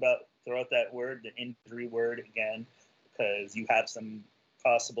throw out that word, the injury word again, because you have some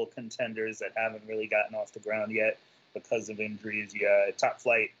possible contenders that haven't really gotten off the ground yet because of injuries. You got Top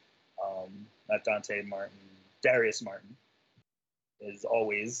Flight, not Dante Martin, Darius Martin is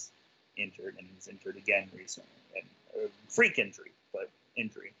always injured, and he's injured again recently, and freak injury, but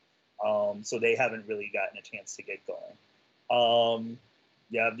injury. So they haven't really gotten a chance to get going.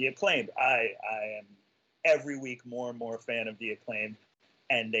 You have the Acclaimed. I am every week more and more a fan of the Acclaimed,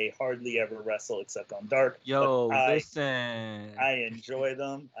 and they hardly ever wrestle except on Dark. Yo, listen. I enjoy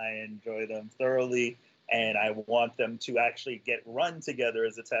them. I enjoy them thoroughly, and I want them to actually get run together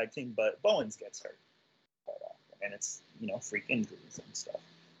as a tag team, but Bowens gets hurt quite often, and it's, freak injuries and stuff.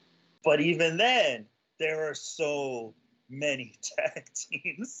 But even then, there are so many tag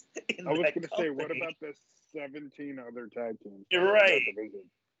teams in I was that going to company. say, what about the 17 other tag teams? You're right.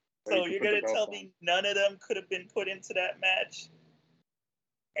 So you you're going to tell me none of them could have been put into that match?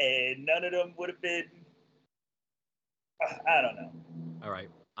 And none of them would have been... I don't know. All right.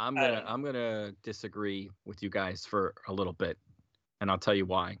 I'm gonna disagree with you guys for a little bit, and I'll tell you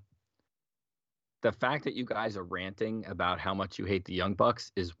why. The fact that you guys are ranting about how much you hate the Young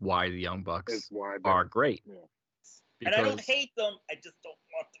Bucks is why the Young Bucks are great. Yeah. And I don't hate them. I just don't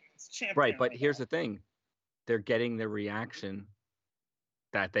want them as champions. Right, but here's the thing. They're getting the reaction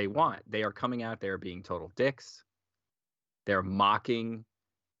that they want. They are coming out there being total dicks. They're mocking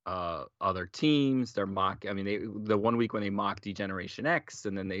other teams. They're the 1 week when they mocked D-Generation X,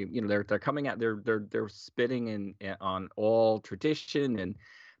 and then they're coming out. They're spitting on all tradition, and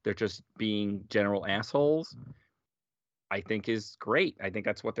they're just being general assholes. I think is great. I think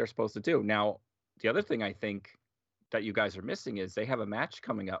that's what they're supposed to do. Now, the other thing I think that you guys are missing is they have a match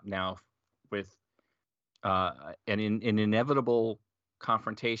coming up now with an inevitable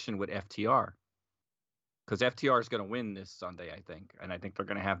confrontation with FTR. Because FTR is going to win this Sunday, I think. And I think they're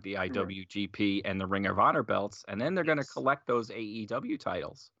going to have the IWGP and the Ring of Honor belts. And then they're going to collect those AEW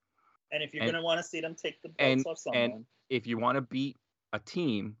titles. And if you're going to want to see them take the belts off someone. And if you want to beat a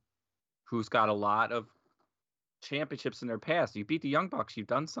team who's got a lot of championships in their past, you beat the Young Bucks, you've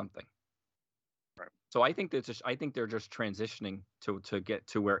done something. Right. So I think they're just transitioning to get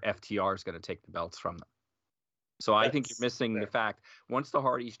to where FTR is going to take the belts from them. So I think you're missing the fact, once the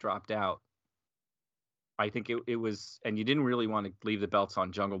Hardys dropped out, I think it was, and you didn't really want to leave the belts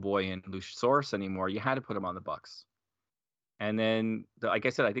on Jungle Boy and Luchasaurus anymore. You had to put them on the Bucks. And then, like I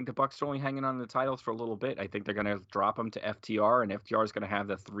said, I think the Bucks are only hanging on the titles for a little bit. I think they're going to drop them to FTR, and FTR is going to have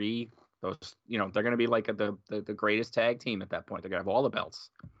the three. Those, they're going to be like the greatest tag team at that point. They're going to have all the belts.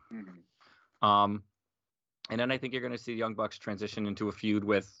 Mm-hmm. And then I think you're going to see the Young Bucks transition into a feud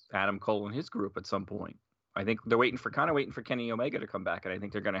with Adam Cole and his group at some point. I think they're waiting for Kenny Omega to come back, and I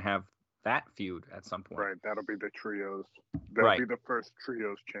think they're going to have that feud at some point. Right, that'll be the trios. That'll be the first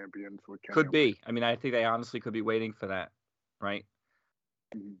trios champions with Kenny Could Omega. be. I mean, I think they honestly could be waiting for that, right?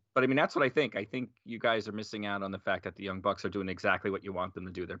 Mm-hmm. But I mean, that's what I think. I think you guys are missing out on the fact that the Young Bucks are doing exactly what you want them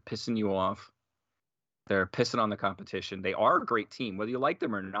to do. They're pissing you off. They're pissing on the competition. They are a great team, whether you like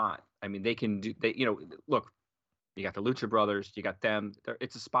them or not. I mean, they can do. Look. You got the Lucha Brothers. You got them.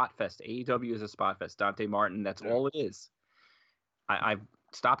 It's a spot fest. AEW is a spot fest. Dante Martin. That's all it is. I've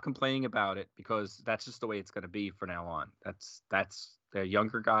stopped complaining about it because that's just the way it's going to be from now on. That's they're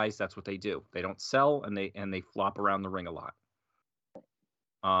younger guys. That's what they do. They don't sell, and they flop around the ring a lot.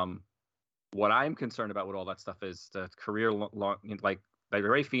 What I'm concerned about with all that stuff is the career long. Like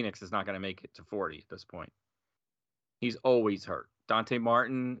Ray Phoenix is not going to make it to 40 at this point. He's always hurt. Dante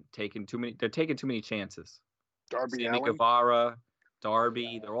Martin taking too many. They're taking too many chances. Darby Sammy Allin? Guevara,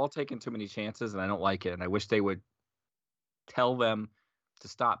 Darby, they're all taking too many chances, and I don't like it. And I wish they would tell them to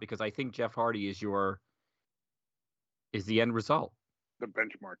stop, because I think Jeff Hardy is the end result. The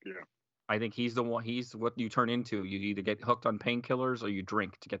benchmark, yeah. I think he's the one. He's what you turn into. You either get hooked on painkillers or you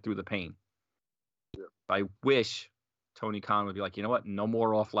drink to get through the pain. Yeah. I wish Tony Khan would be like, you know what? No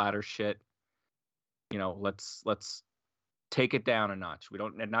more off ladder shit. Let's take it down a notch.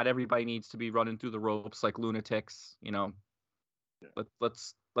 Not everybody needs to be running through the ropes like lunatics. Yeah.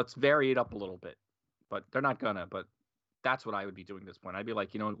 Let's vary it up a little bit. But they're not gonna. But that's what I would be doing at this point. I'd be like,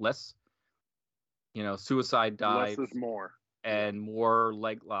 less, suicide dives. Less is more. And more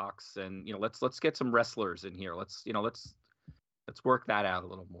leg locks, and let's get some wrestlers in here. Let's work that out a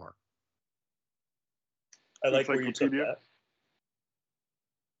little more. I like where you took that.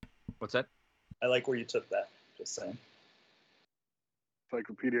 What's that? I like where you took that. Just saying.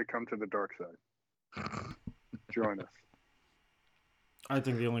 Encyclopedia, come to the dark side. Join us. I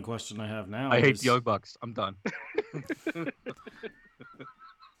think the only question I have now I hate the Young Bucks. I'm done.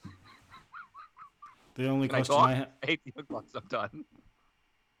 The only question I hate the Young Bucks. I'm done.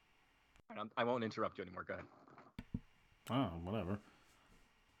 I won't interrupt you anymore. Go ahead. Oh, whatever.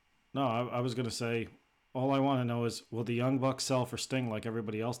 No, I was going to say, All I want to know is, will the Young Bucks sell for Sting like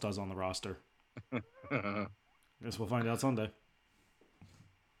everybody else does on the roster? Guess we'll find out Sunday.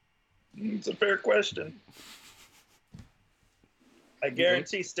 It's a fair question. I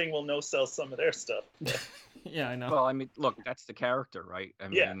guarantee Sting will no-sell some of their stuff. Yeah, I know. Well, I mean, look, that's the character, right? I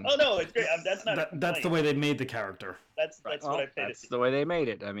mean, Yeah. Oh no, it's great. That's not. That's the way they made the character. That's what I paid to see. That's the way they made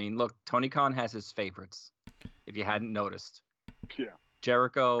it. I mean, look, Tony Khan has his favorites. If you hadn't noticed, Yeah.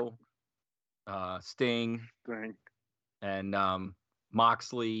 Jericho, Sting, and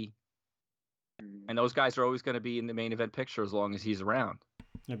Moxley, and those guys are always going to be in the main event picture as long as he's around.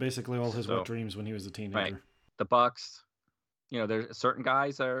 Yeah, basically all his wet dreams when he was a teenager. Right. The Bucks, there's certain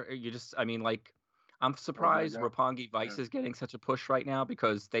guys I'm surprised Roppongi Vice is getting such a push right now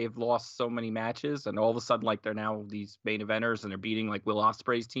because they've lost so many matches and all of a sudden they're now these main eventers and they're beating Will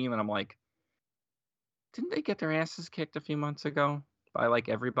Ospreay's team and I'm like, didn't they get their asses kicked a few months ago by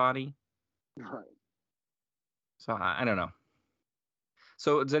everybody? Right. So I don't know.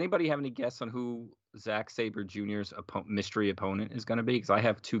 So does anybody have any guess on who Zack Sabre Jr.'s mystery opponent is going to be? Because I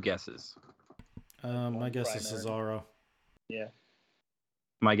have two guesses. My guess is Cesaro. Yeah.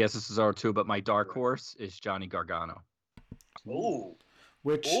 My guess is Cesaro too, but my dark horse is Johnny Gargano. Ooh.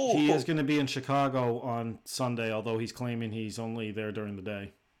 Which he is going to be in Chicago on Sunday, although he's claiming he's only there during the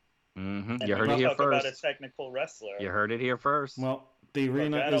day. Mm-hmm. You heard it here talk first. About a technical wrestler. You heard it here first. Well, the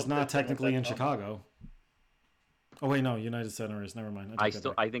arena is not technically in Chicago. Oh wait, no, United Center is. Never mind. I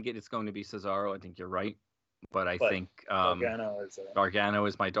think it's going to be Cesaro. I think you're right, but I think Gargano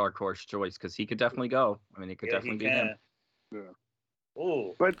is my dark horse choice because he could definitely go. I mean, it could definitely be him. Yeah.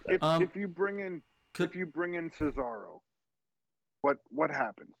 Ooh. But if you bring in Cesaro, what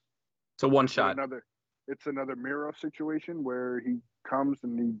happens? So one shot. It's another Miro situation where he comes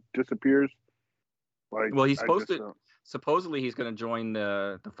and he disappears. Well, he's supposedly he's going to join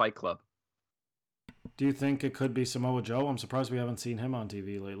the Fight Club. Do you think it could be Samoa Joe? I'm surprised we haven't seen him on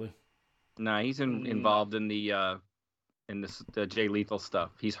TV lately. Nah, he's involved in the Jay Lethal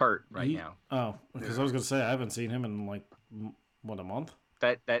stuff. He's hurt now. Oh, because I was going to say I haven't seen him in a month?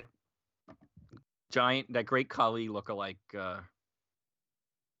 That giant, that great Kali lookalike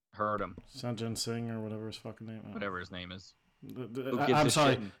hurt him. Sanjay Singh or whatever his fucking name is. Whatever his name is. I'm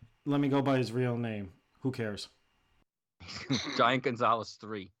sorry. Let me go by his real name. Who cares? Giant Gonzalez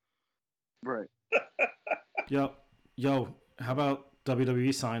 3. Right. Yo, how about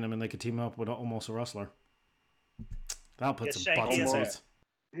WWE sign him and they could team up with Almost a Wrestler? That'll put some butts in seats.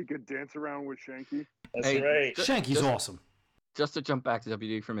 He could dance around with Shanky. That's right. Shanky's awesome. Just to jump back to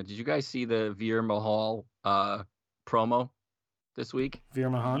WWE for a minute, did you guys see the Veer Mahal promo this week? Veer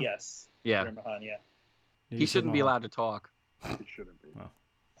Mahan? Yes. Yeah. Veer Mahan, yeah. He shouldn't be allowed to talk. He shouldn't be.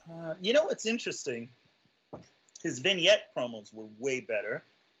 What's interesting? His vignette promos were way better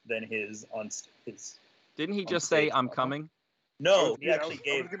than his on his. Didn't he just say, "I'm coming"? No, he actually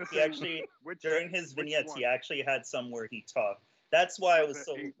during his vignettes he actually had some where he talked. That's why I was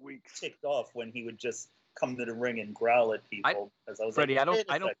so ticked off when he would just come to the ring and growl at people. Freddie, I don't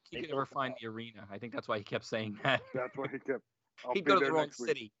think he could ever find the arena. I think that's why he kept saying that. That's why he kept. He'd go to the wrong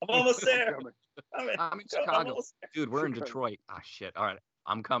city. I'm almost there. I'm in Chicago. Dude, we're in Detroit. Ah, shit. All right.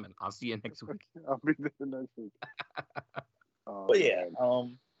 I'm coming. I'll see you next week. I'll be there next week. But yeah,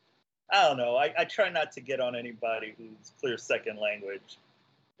 I don't know. I try not to get on anybody whose clear second language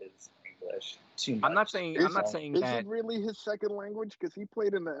is English too much. I'm not saying that. Is it really his second language? Because he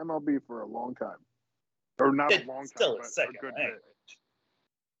played in the MLB for a long time. Or not a long time, still but a second good language. bit.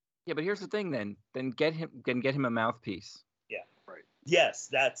 Yeah, but here's the thing then get him a mouthpiece. Yeah. Right.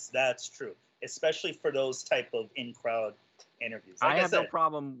 Yes, that's true. Especially for those type of in-crowd interviews. I have no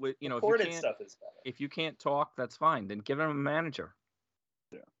problem with recorded stuff is better. If you can't talk, that's fine. Then give him a manager.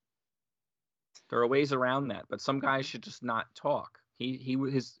 Yeah. There are ways around that, but some guys should just not talk.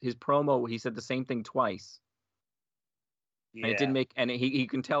 His promo, he said the same thing twice. Yeah. And it didn't make, and he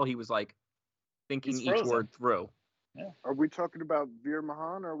can tell he was thinking each word through. Yeah. Are we talking about Veer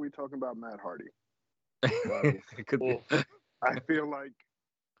Mahan or are we talking about Matt Hardy? It could be. I feel like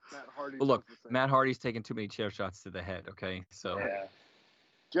Matt Hardy. Well, look, Matt Hardy's taking too many chair shots to the head. Okay, so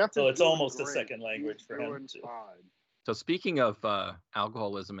so it's almost a second language for him too. So speaking of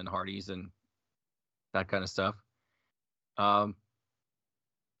alcoholism and Hardys and that kind of stuff,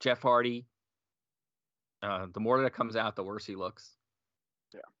 Jeff Hardy. The more that comes out, the worse he looks.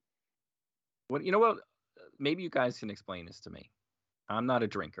 Yeah. What? Maybe you guys can explain this to me. I'm not a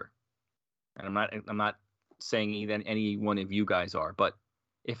drinker, and I'm not saying any one of you guys are, but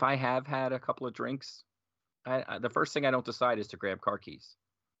if I have had a couple of drinks, the first thing I don't decide is to grab car keys.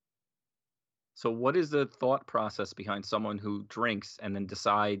 So what is the thought process behind someone who drinks and then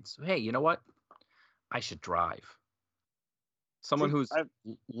decides, hey, you know what? I should drive. Someone who's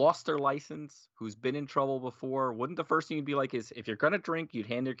lost their license, who's been in trouble before, wouldn't the first thing you'd be like is, if you're going to drink, you'd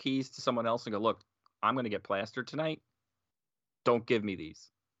hand your keys to someone else and go, look, I'm going to get plastered tonight. Don't give me these.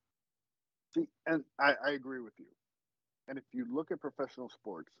 See, and I agree with you. And if you look at professional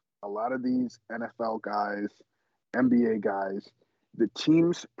sports, a lot of these NFL guys, NBA guys, the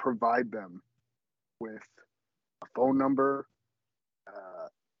teams provide them with a phone number,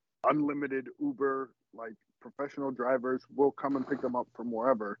 unlimited Uber, like professional drivers will come and pick them up from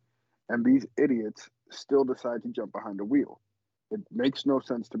wherever. And these idiots still decide to jump behind the wheel. It makes no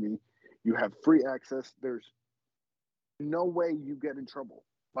sense to me. You have free access. There's no way you get in trouble.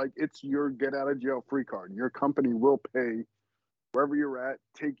 Like, it's your get out of jail free card. Your company will pay wherever you're at,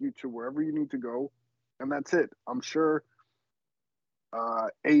 take you to wherever you need to go, and that's it. I'm sure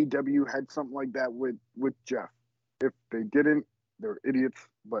AEW had something like that with Jeff. If they didn't, they're idiots.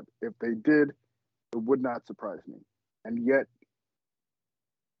 But if they did, it would not surprise me. And yet,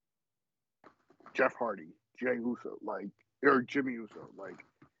 Jeff Hardy, Jey Uso, or Jimmy Uso,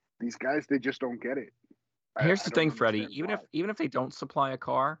 these guys, they just don't get it. Here's the thing, Freddie. Even if they don't supply a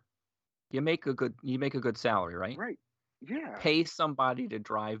car, you make a good salary, right? Right. Yeah. Pay somebody to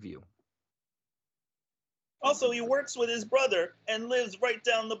drive you. Also, he works with his brother and lives right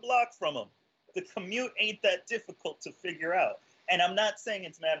down the block from him. The commute ain't that difficult to figure out. And I'm not saying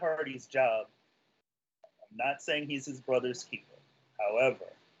it's Matt Hardy's job. I'm not saying he's his brother's keeper. However,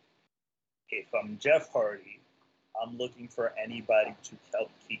 if I'm Jeff Hardy, I'm looking for anybody to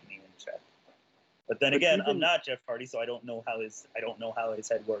help keep me in check. But then again, I'm not Jeff Hardy, so I don't know how his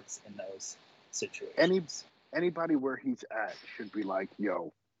head works in those situations. Anybody where he's at should be like,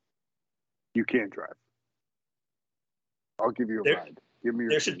 yo, you can't drive. I'll give you a ride. Give me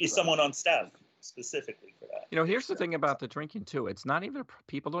your There should be someone on staff specifically for that. Here's the thing about the drinking too. It's not even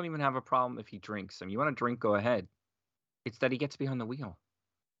people don't even have a problem if he drinks. I mean, you want to drink, go ahead. It's that he gets behind the wheel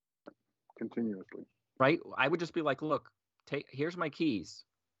continuously. Right? I would just be like, look, here's my keys.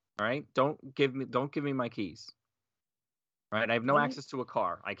 All right? Don't give me my keys. Right? I have no access to a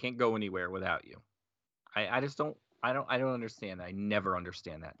car. I can't go anywhere without you. I just don't. I don't understand that. I never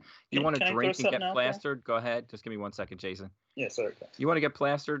understand that. You want to drink and get plastered? Go ahead. Just give me 1 second, Jason. Yeah, sorry. You want to get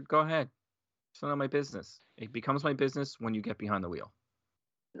plastered? Go ahead. It's none of my business. It becomes my business when you get behind the wheel.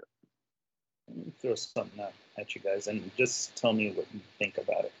 Yeah. Let me throw something at you guys and just tell me what you think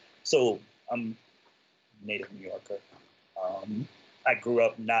about it. So I'm a native New Yorker. I grew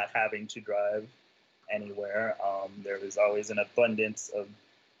up not having to drive anywhere. There was always an abundance of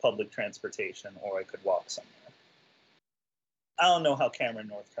public transportation, or I could walk somewhere. I don't know how Cameron,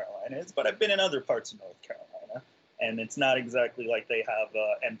 North Carolina is, but I've been in other parts of North Carolina, and it's not exactly like they have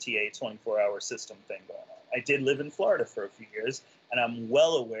a MTA 24-hour system thing going on. I did live in Florida for a few years, and I'm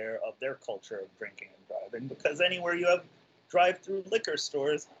well aware of their culture of drinking and driving, because anywhere you have drive-through liquor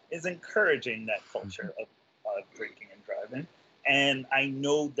stores is encouraging that culture of drinking and driving. And I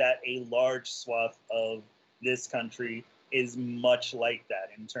know that a large swath of this country is much like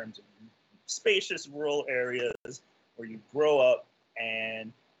that in terms of spacious rural areas where you grow up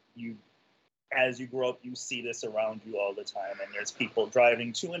and as you grow up, you see this around you all the time. And there's people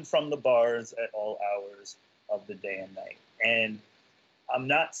driving to and from the bars at all hours of the day and night. And I'm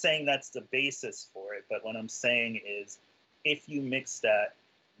not saying that's the basis for it, but what I'm saying is if you mix that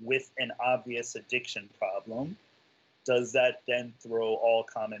with an obvious addiction problem, does that then throw all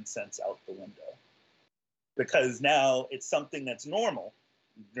common sense out the window? Because now it's something that's normal,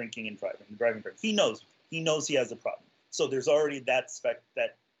 drinking and driving. He knows he has a problem. So there's already that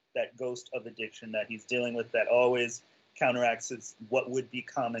ghost of addiction that he's dealing with that always counteracts what would be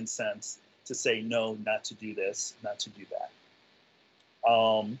common sense to say no, not to do this, not to do that.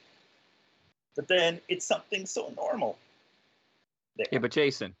 But then it's something so normal. There. Yeah, but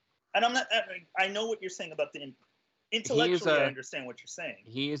Jason. And I know what you're saying about the intellectually. I understand what you're saying.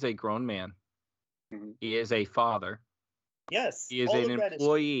 He is a grown man. Mm-hmm. He is a father. Yes. He is an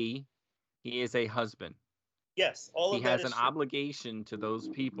employee. He is a husband. Yes. All of that. He has an obligation to those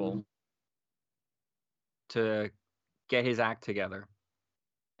people to get his act together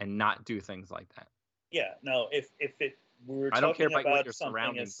and not do things like that. Yeah. No. If we were I don't care talking about your something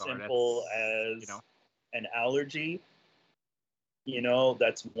surroundings as simple as an allergy,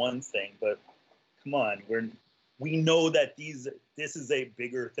 that's one thing. But come on, we know that this is a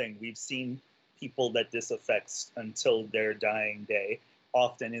bigger thing. We've seen people that this affects until their dying day.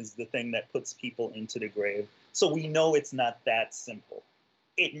 Often is the thing that puts people into the grave. So we know it's not that simple.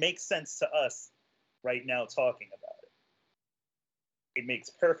 It makes sense to us right now talking about it. It makes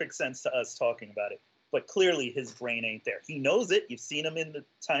perfect sense to us talking about it. But clearly his brain ain't there. He knows it. You've seen him in the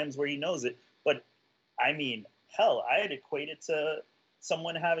times where he knows it. But I mean, hell, I had equated to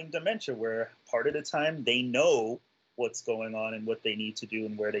someone having dementia where part of the time they know what's going on and what they need to do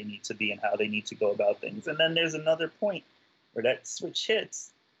and where they need to be and how they need to go about things. And then there's another point where that switch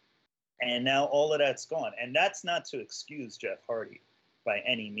hits and now all of that's gone. And that's not to excuse Jeff Hardy by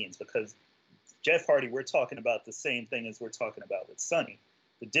any means, because Jeff Hardy, we're talking about the same thing as we're talking about with Sonny.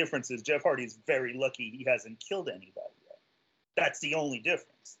 The difference is Jeff Hardy is very lucky he hasn't killed anybody yet. That's the only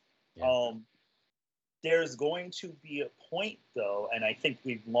difference. Yeah. There's going to be a point, though, and I think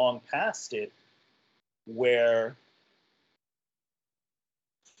we've long passed it, where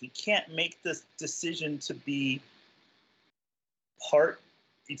he can't make this decision to be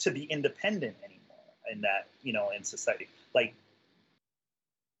independent anymore in that, in society. Like,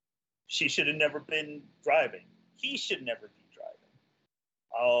 she should have never been driving. He should never be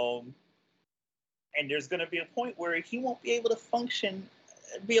driving. And there's going to be a point where he won't be able to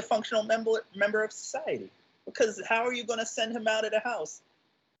be a functional member of society. Because how are you going to send him out of the house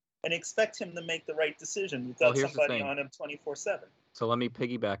and expect him to make the right decision without somebody on him 24/7? So let me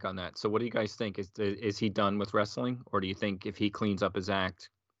piggyback on that. So what do you guys think? Is he done with wrestling? Or do you think if he cleans up his act,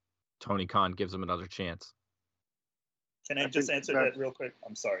 Tony Khan gives him another chance? Can I just answer that real quick?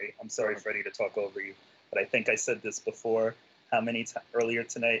 I'm sorry, Freddie, to talk over you. But I think I said this before. Earlier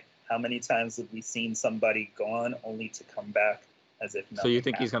tonight, how many times have we seen somebody gone only to come back as if nothing So you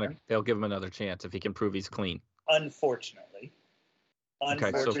think happened? they'll give him another chance if he can prove he's clean? Unfortunately.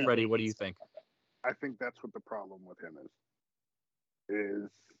 Okay, so Freddie, what do you think? I think that's what the problem with him is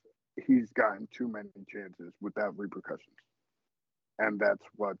he's gotten too many chances without repercussions. And that's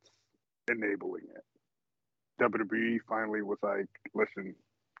what's enabling it. WWE finally was like, listen,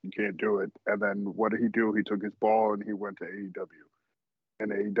 you can't do it. And then what did he do? He took his ball and he went to AEW.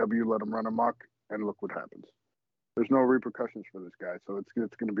 And AEW let him run amok, and look what happens. There's no repercussions for this guy, so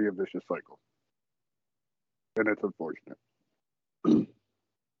it's going to be a vicious cycle. And it's unfortunate.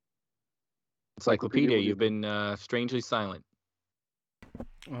 Encyclopedia, you've been strangely silent.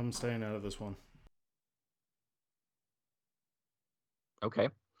 I'm staying out of this one. Okay.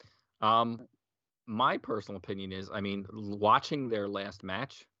 My personal opinion is, watching their last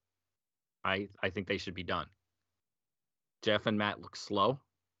match, I think they should be done. Jeff and Matt look slow.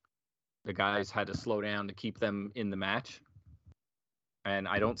 The guys had to slow down to keep them in the match. And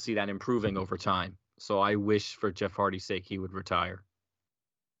I don't see that improving over time. So I wish for Jeff Hardy's sake he would retire.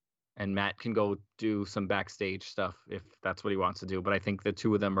 And Matt can go do some backstage stuff if that's what he wants to do. But I think the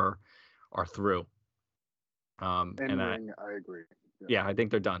two of them are through. I agree. Yeah, I think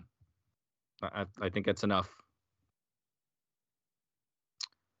they're done. I think that's enough.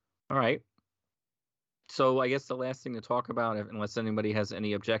 All right. So I guess the last thing to talk about, unless anybody has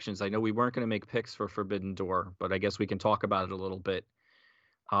any objections, I know we weren't going to make picks for Forbidden Door, but I guess we can talk about it a little bit.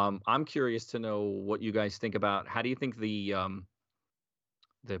 I'm curious to know what you guys think about. How do you think the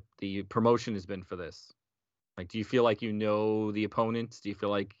promotion has been for this? Like, do you feel like you know the opponents? Do you feel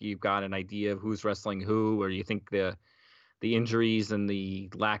like you've got an idea of who's wrestling who, or do you think the injuries and the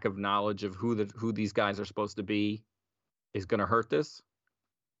lack of knowledge of who these guys are supposed to be is going to hurt this?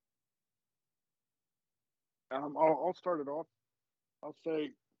 I'll start it off. I'll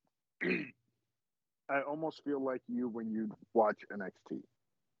say I almost feel like you when you watch NXT.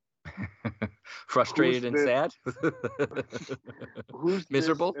 Frustrated and sad? Who's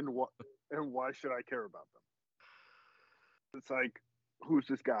miserable? And why should I care about them? It's like, who's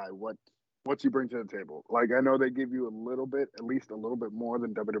this guy? What's he bring to the table? Like, I know they give you at least a little bit more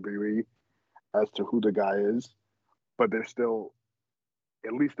than WWE as to who the guy is, but there's still,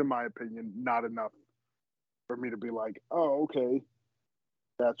 at least in my opinion, not enough for me to be like, oh, okay,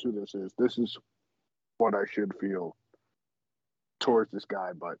 that's who this is. This is what I should feel towards this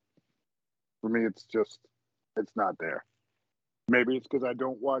guy. But for me, it's not there. Maybe it's because I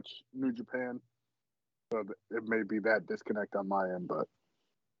don't watch New Japan, so it may be that disconnect on my end, but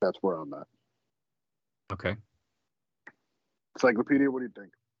that's where I'm at. Okay. Encyclopedia, what do you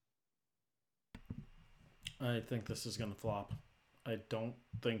think? I think this is going to flop. I don't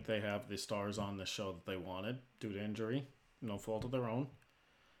think they have the stars on the show that they wanted due to injury. No fault of their own.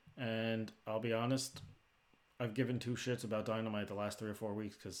 And I'll be honest, I've given two shits about Dynamite the last 3 or 4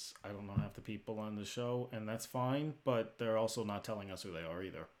 weeks because I don't know half the people on the show, and that's fine, but they're also not telling us who they are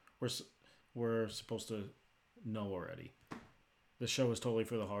either. We're supposed to know already. The show is totally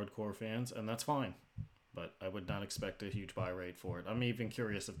for the hardcore fans, and that's fine. But I would not expect a huge buy rate for it. I'm even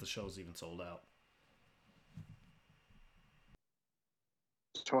curious if the show's even sold out.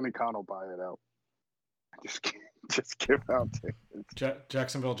 Tony Khan will buy it out. Just give out tickets.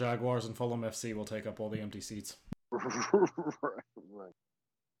 Jacksonville Jaguars and Fulham FC will take up all the empty seats. Right.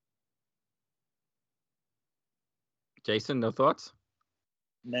 Jason, no thoughts?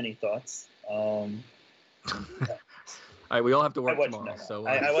 Many thoughts. All right, we all have to work I watched tomorrow. So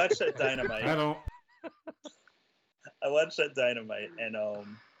I watched that Dynamite. I don't. I watched that Dynamite, and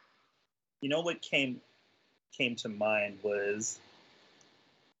you know what came to mind was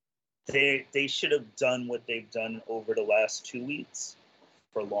they should have done what they've done over the last 2 weeks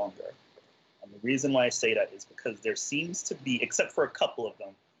for longer. And the reason why I say that is because there seems to be, except for a couple of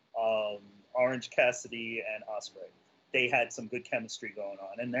them, Orange Cassidy and Ospreay, they had some good chemistry going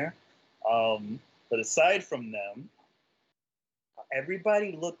on in there. But aside from them,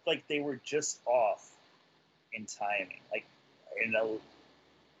 everybody looked like they were just off in timing. Like,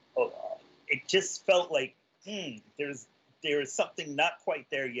 it just felt like there is something not quite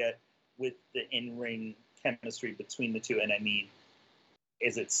there yet with the in-ring chemistry between the two. And I mean,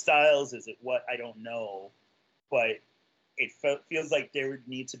 is it styles? Is it what? I don't know. But it feels like there would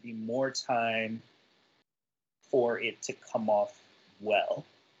need to be more time for it to come off well.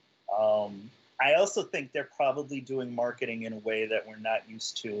 I also think they're probably doing marketing in a way that we're not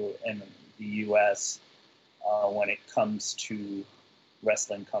used to in the U.S. When it comes to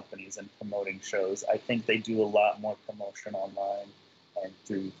wrestling companies and promoting shows. I think they do a lot more promotion online and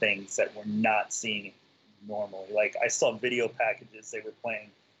through things that we're not seeing normally. Like, I saw video packages they were playing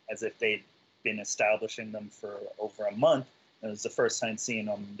as if they'd been establishing them for over a month, and it was the first time seeing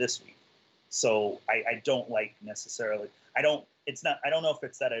them this week. So I don't like necessarily. I don't know if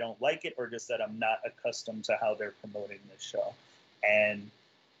it's that I don't like it or just that I'm not accustomed to how they're promoting this show. And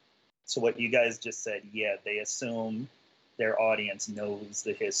so what you guys just said, yeah, they assume their audience knows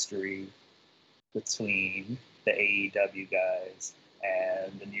the history between the AEW guys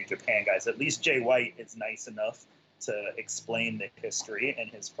and the New Japan guys. At least Jay White is nice enough to explain the history in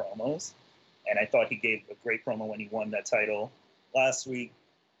his promos. And I thought he gave a great promo when he won that title last week.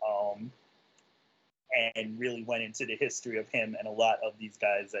 And really went into the history of him and a lot of these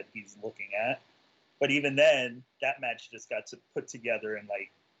guys that he's looking at. But even then, that match just got put together in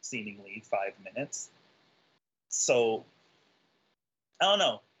like seemingly 5 minutes. So I don't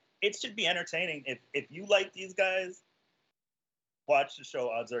know. It should be entertaining. If you like these guys, watch the show.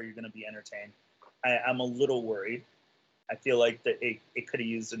 Odds are you're going to be entertained. I'm a little worried. I feel like that it could have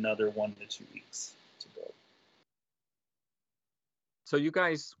used another 1 to 2 weeks to build. So you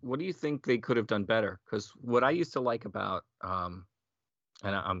guys, what do you think they could have done better? Because what I used to like about, and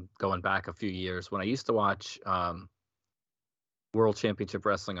I'm going back a few years, when I used to watch World Championship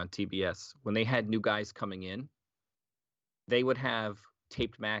Wrestling on TBS, when they had new guys coming in, they would have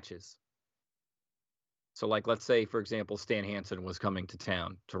taped matches. So like, let's say, for example, Stan Hansen was coming to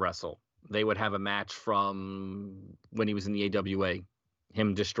town to wrestle. They would have a match from when he was in the AWA,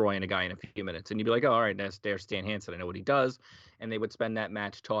 him destroying a guy in a few minutes. And you'd be like, oh, all right, there's Stan Hansen. I know what he does. And they would spend that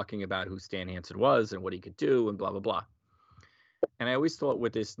match talking about who Stan Hansen was and what he could do and blah, blah, blah. And I always thought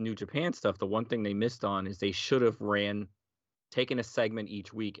with this New Japan stuff, the one thing they missed on is they should have taken a segment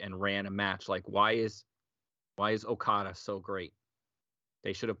each week and ran a match. Like, why is Okada so great?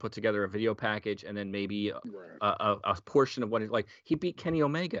 They should have put together a video package and then maybe a portion of what it, like, he beat Kenny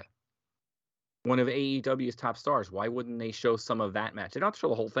Omega, one of AEW's top stars. Why wouldn't they show some of that match? They don't have to show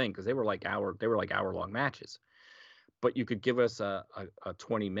the whole thing because they were like hour-long matches. But you could give us a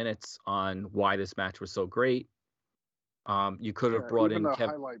 20 minutes on why this match was so great. You could have brought in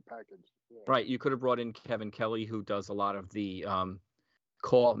highlight package. Yeah. Right, you could have brought in Kevin Kelly, who does a lot of the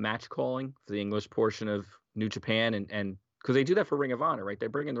match calling for the English portion of New Japan, and because they do that for Ring of Honor, right? They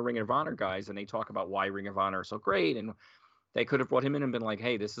bring in the Ring of Honor guys and they talk about why Ring of Honor is so great, and they could have brought him in and been like,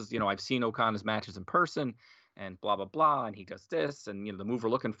 hey, this is, I've seen O'Connor's matches in person and blah, blah, blah, and he does this, and, the move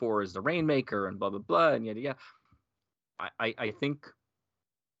we're looking for is the Rainmaker and blah, blah, blah, and yada, yada. I think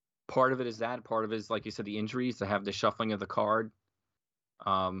part of it is that. Part of it is, like you said, the injuries, to have the shuffling of the card.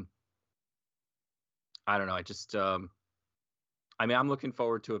 I don't know. I'm looking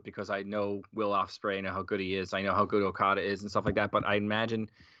forward to it because I know Will Ospreay, I know how good he is. I know how good Okada is and stuff like that. But I imagine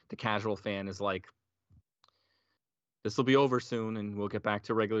the casual fan is like, this will be over soon and we'll get back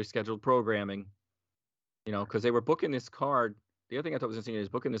to regularly scheduled programming. Because they were booking this card. The other thing I thought was interesting is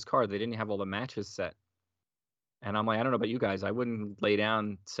booking this card, they didn't have all the matches set. And I'm like, I don't know about you guys. I wouldn't lay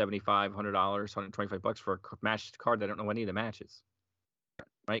down $75, $100, $125 for a match card that I don't know any of the matches.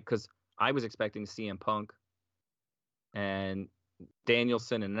 Right? Because I was expecting CM Punk and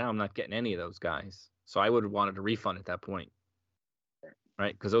Danielson, and now I'm not getting any of those guys. So I would have wanted a refund at that point.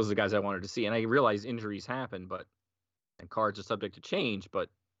 Right? Because those are the guys I wanted to see. And I realize injuries happen, and cards are subject to change. But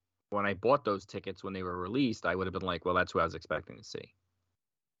when I bought those tickets when they were released, I would have been like, well, that's who I was expecting to see.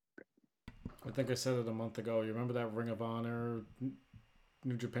 I think I said it a month ago. You remember that Ring of Honor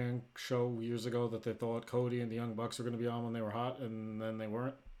New Japan show years ago that they thought Cody and the Young Bucks were going to be on when they were hot, and then they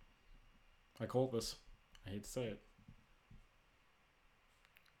weren't? I called this. I hate to say it.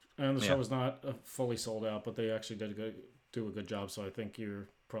 And the show was not fully sold out, but they actually do a good job, so I think you're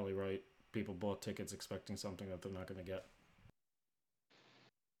probably right. People bought tickets expecting something that they're not going to get.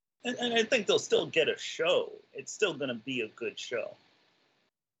 And I think they'll still get a show. It's still going to be a good show.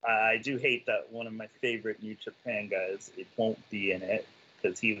 I do hate that one of my favorite New Japan guys, it won't be in it,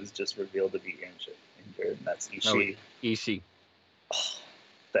 because he was just revealed to be injured, and that's Ishii. No, Ishii. Oh,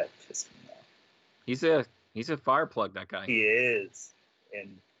 that pissed me off. He's a fire plug, that guy. He is.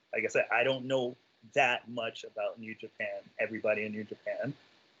 And like I said, I don't know that much about New Japan, everybody in New Japan,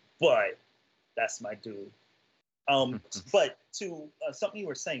 but that's my dude. But to something you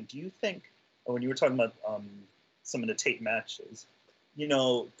were saying, do you think, when you were talking about some of the tape matches, you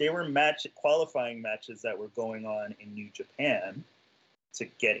know, they were qualifying matches that were going on in New Japan to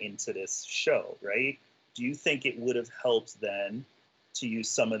get into this show, right? Do you think it would have helped then to use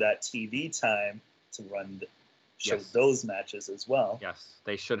some of that TV time to show those matches as well? Yes,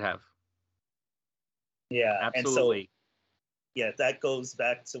 they should have. Yeah, absolutely. And so, yeah, that goes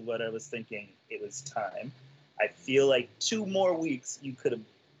back to what I was thinking. It was time. I feel like 2 more weeks you could have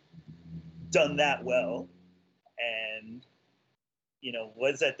done that well, and you know,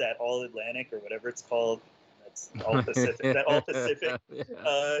 was that All Atlantic or whatever it's called? That's All Pacific. That All Pacific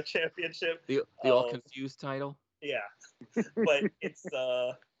championship. The All Confused title. Yeah, but it's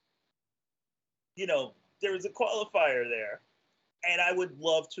you know, there was a qualifier there, and I would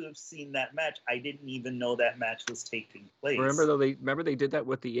love to have seen that match. I didn't even know that match was taking place. Remember they did that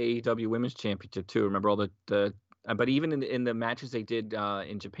with the AEW Women's Championship too. Remember all the but even in the matches they did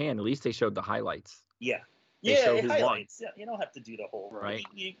in Japan, at least they showed the highlights. Yeah. They show who highlights. won. Yeah, you don't have to do the whole. Right.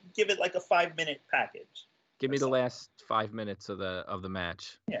 You give it like a 5-minute package. Give me the last 5 minutes of the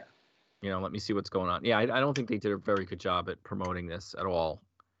match. Yeah. You know, let me see what's going on. Yeah, I don't think they did a very good job at promoting this at all.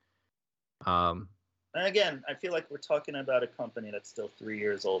 And again, I feel like we're talking about a company that's still 3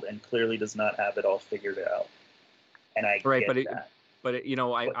 years old and clearly does not have it all figured out. And I get that. But you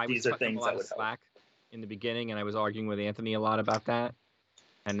know, I was cutting a lot of slack in the beginning, and I was arguing with Anthony a lot about that.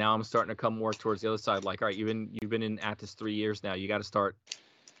 And now I'm starting to come more towards the other side. Like, all right, you've been at this 3 years now. You got to start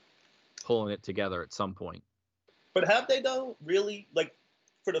pulling it together at some point. But have they though? Really, like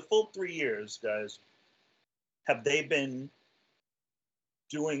for the full 3 years, guys? Have they been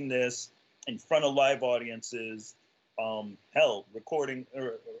doing this in front of live audiences? Hell, recording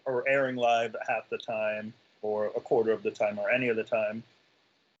or airing live half the time, or a quarter of the time, or any of the time?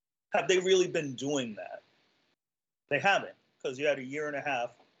 Have they really been doing that? They haven't. Because you had a year and a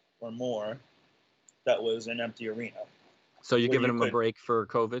half or more that was an empty arena. So you're giving them a break for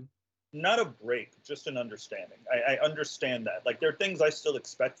COVID? Not a break, just an understanding. I understand that. Like, there are things I still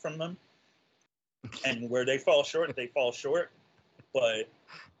expect from them. And where they fall short, they fall short. But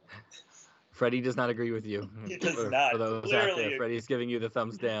Freddie does not agree with you. He does not. For those out there, Freddie's giving you the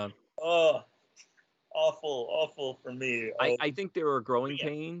thumbs down. Oh, awful for me. I think there are growing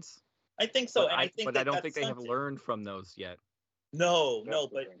pains. I think so. But and I think but I don't think they have learned from those yet. No,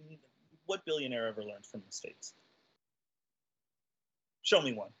 but what billionaire ever learned from mistakes? Show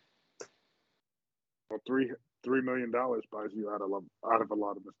me one. Well, $3 million buys you out of a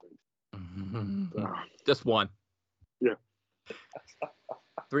lot of mistakes. So. Just one. Yeah.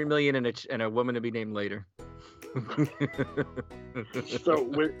 $3 million and a woman to be named later. So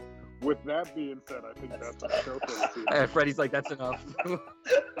with that being said, I think that's the show for the season. Freddie's like, that's enough.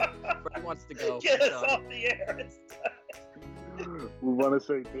 Freddie wants to go. Get us off the air. We want to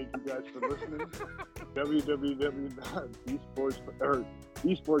say thank you guys for listening.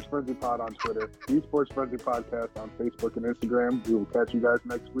 Esports Frenzy Pod on Twitter, Esports Frenzy Podcast on Facebook and Instagram. We will catch you guys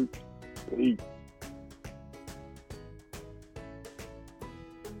next week. Peace.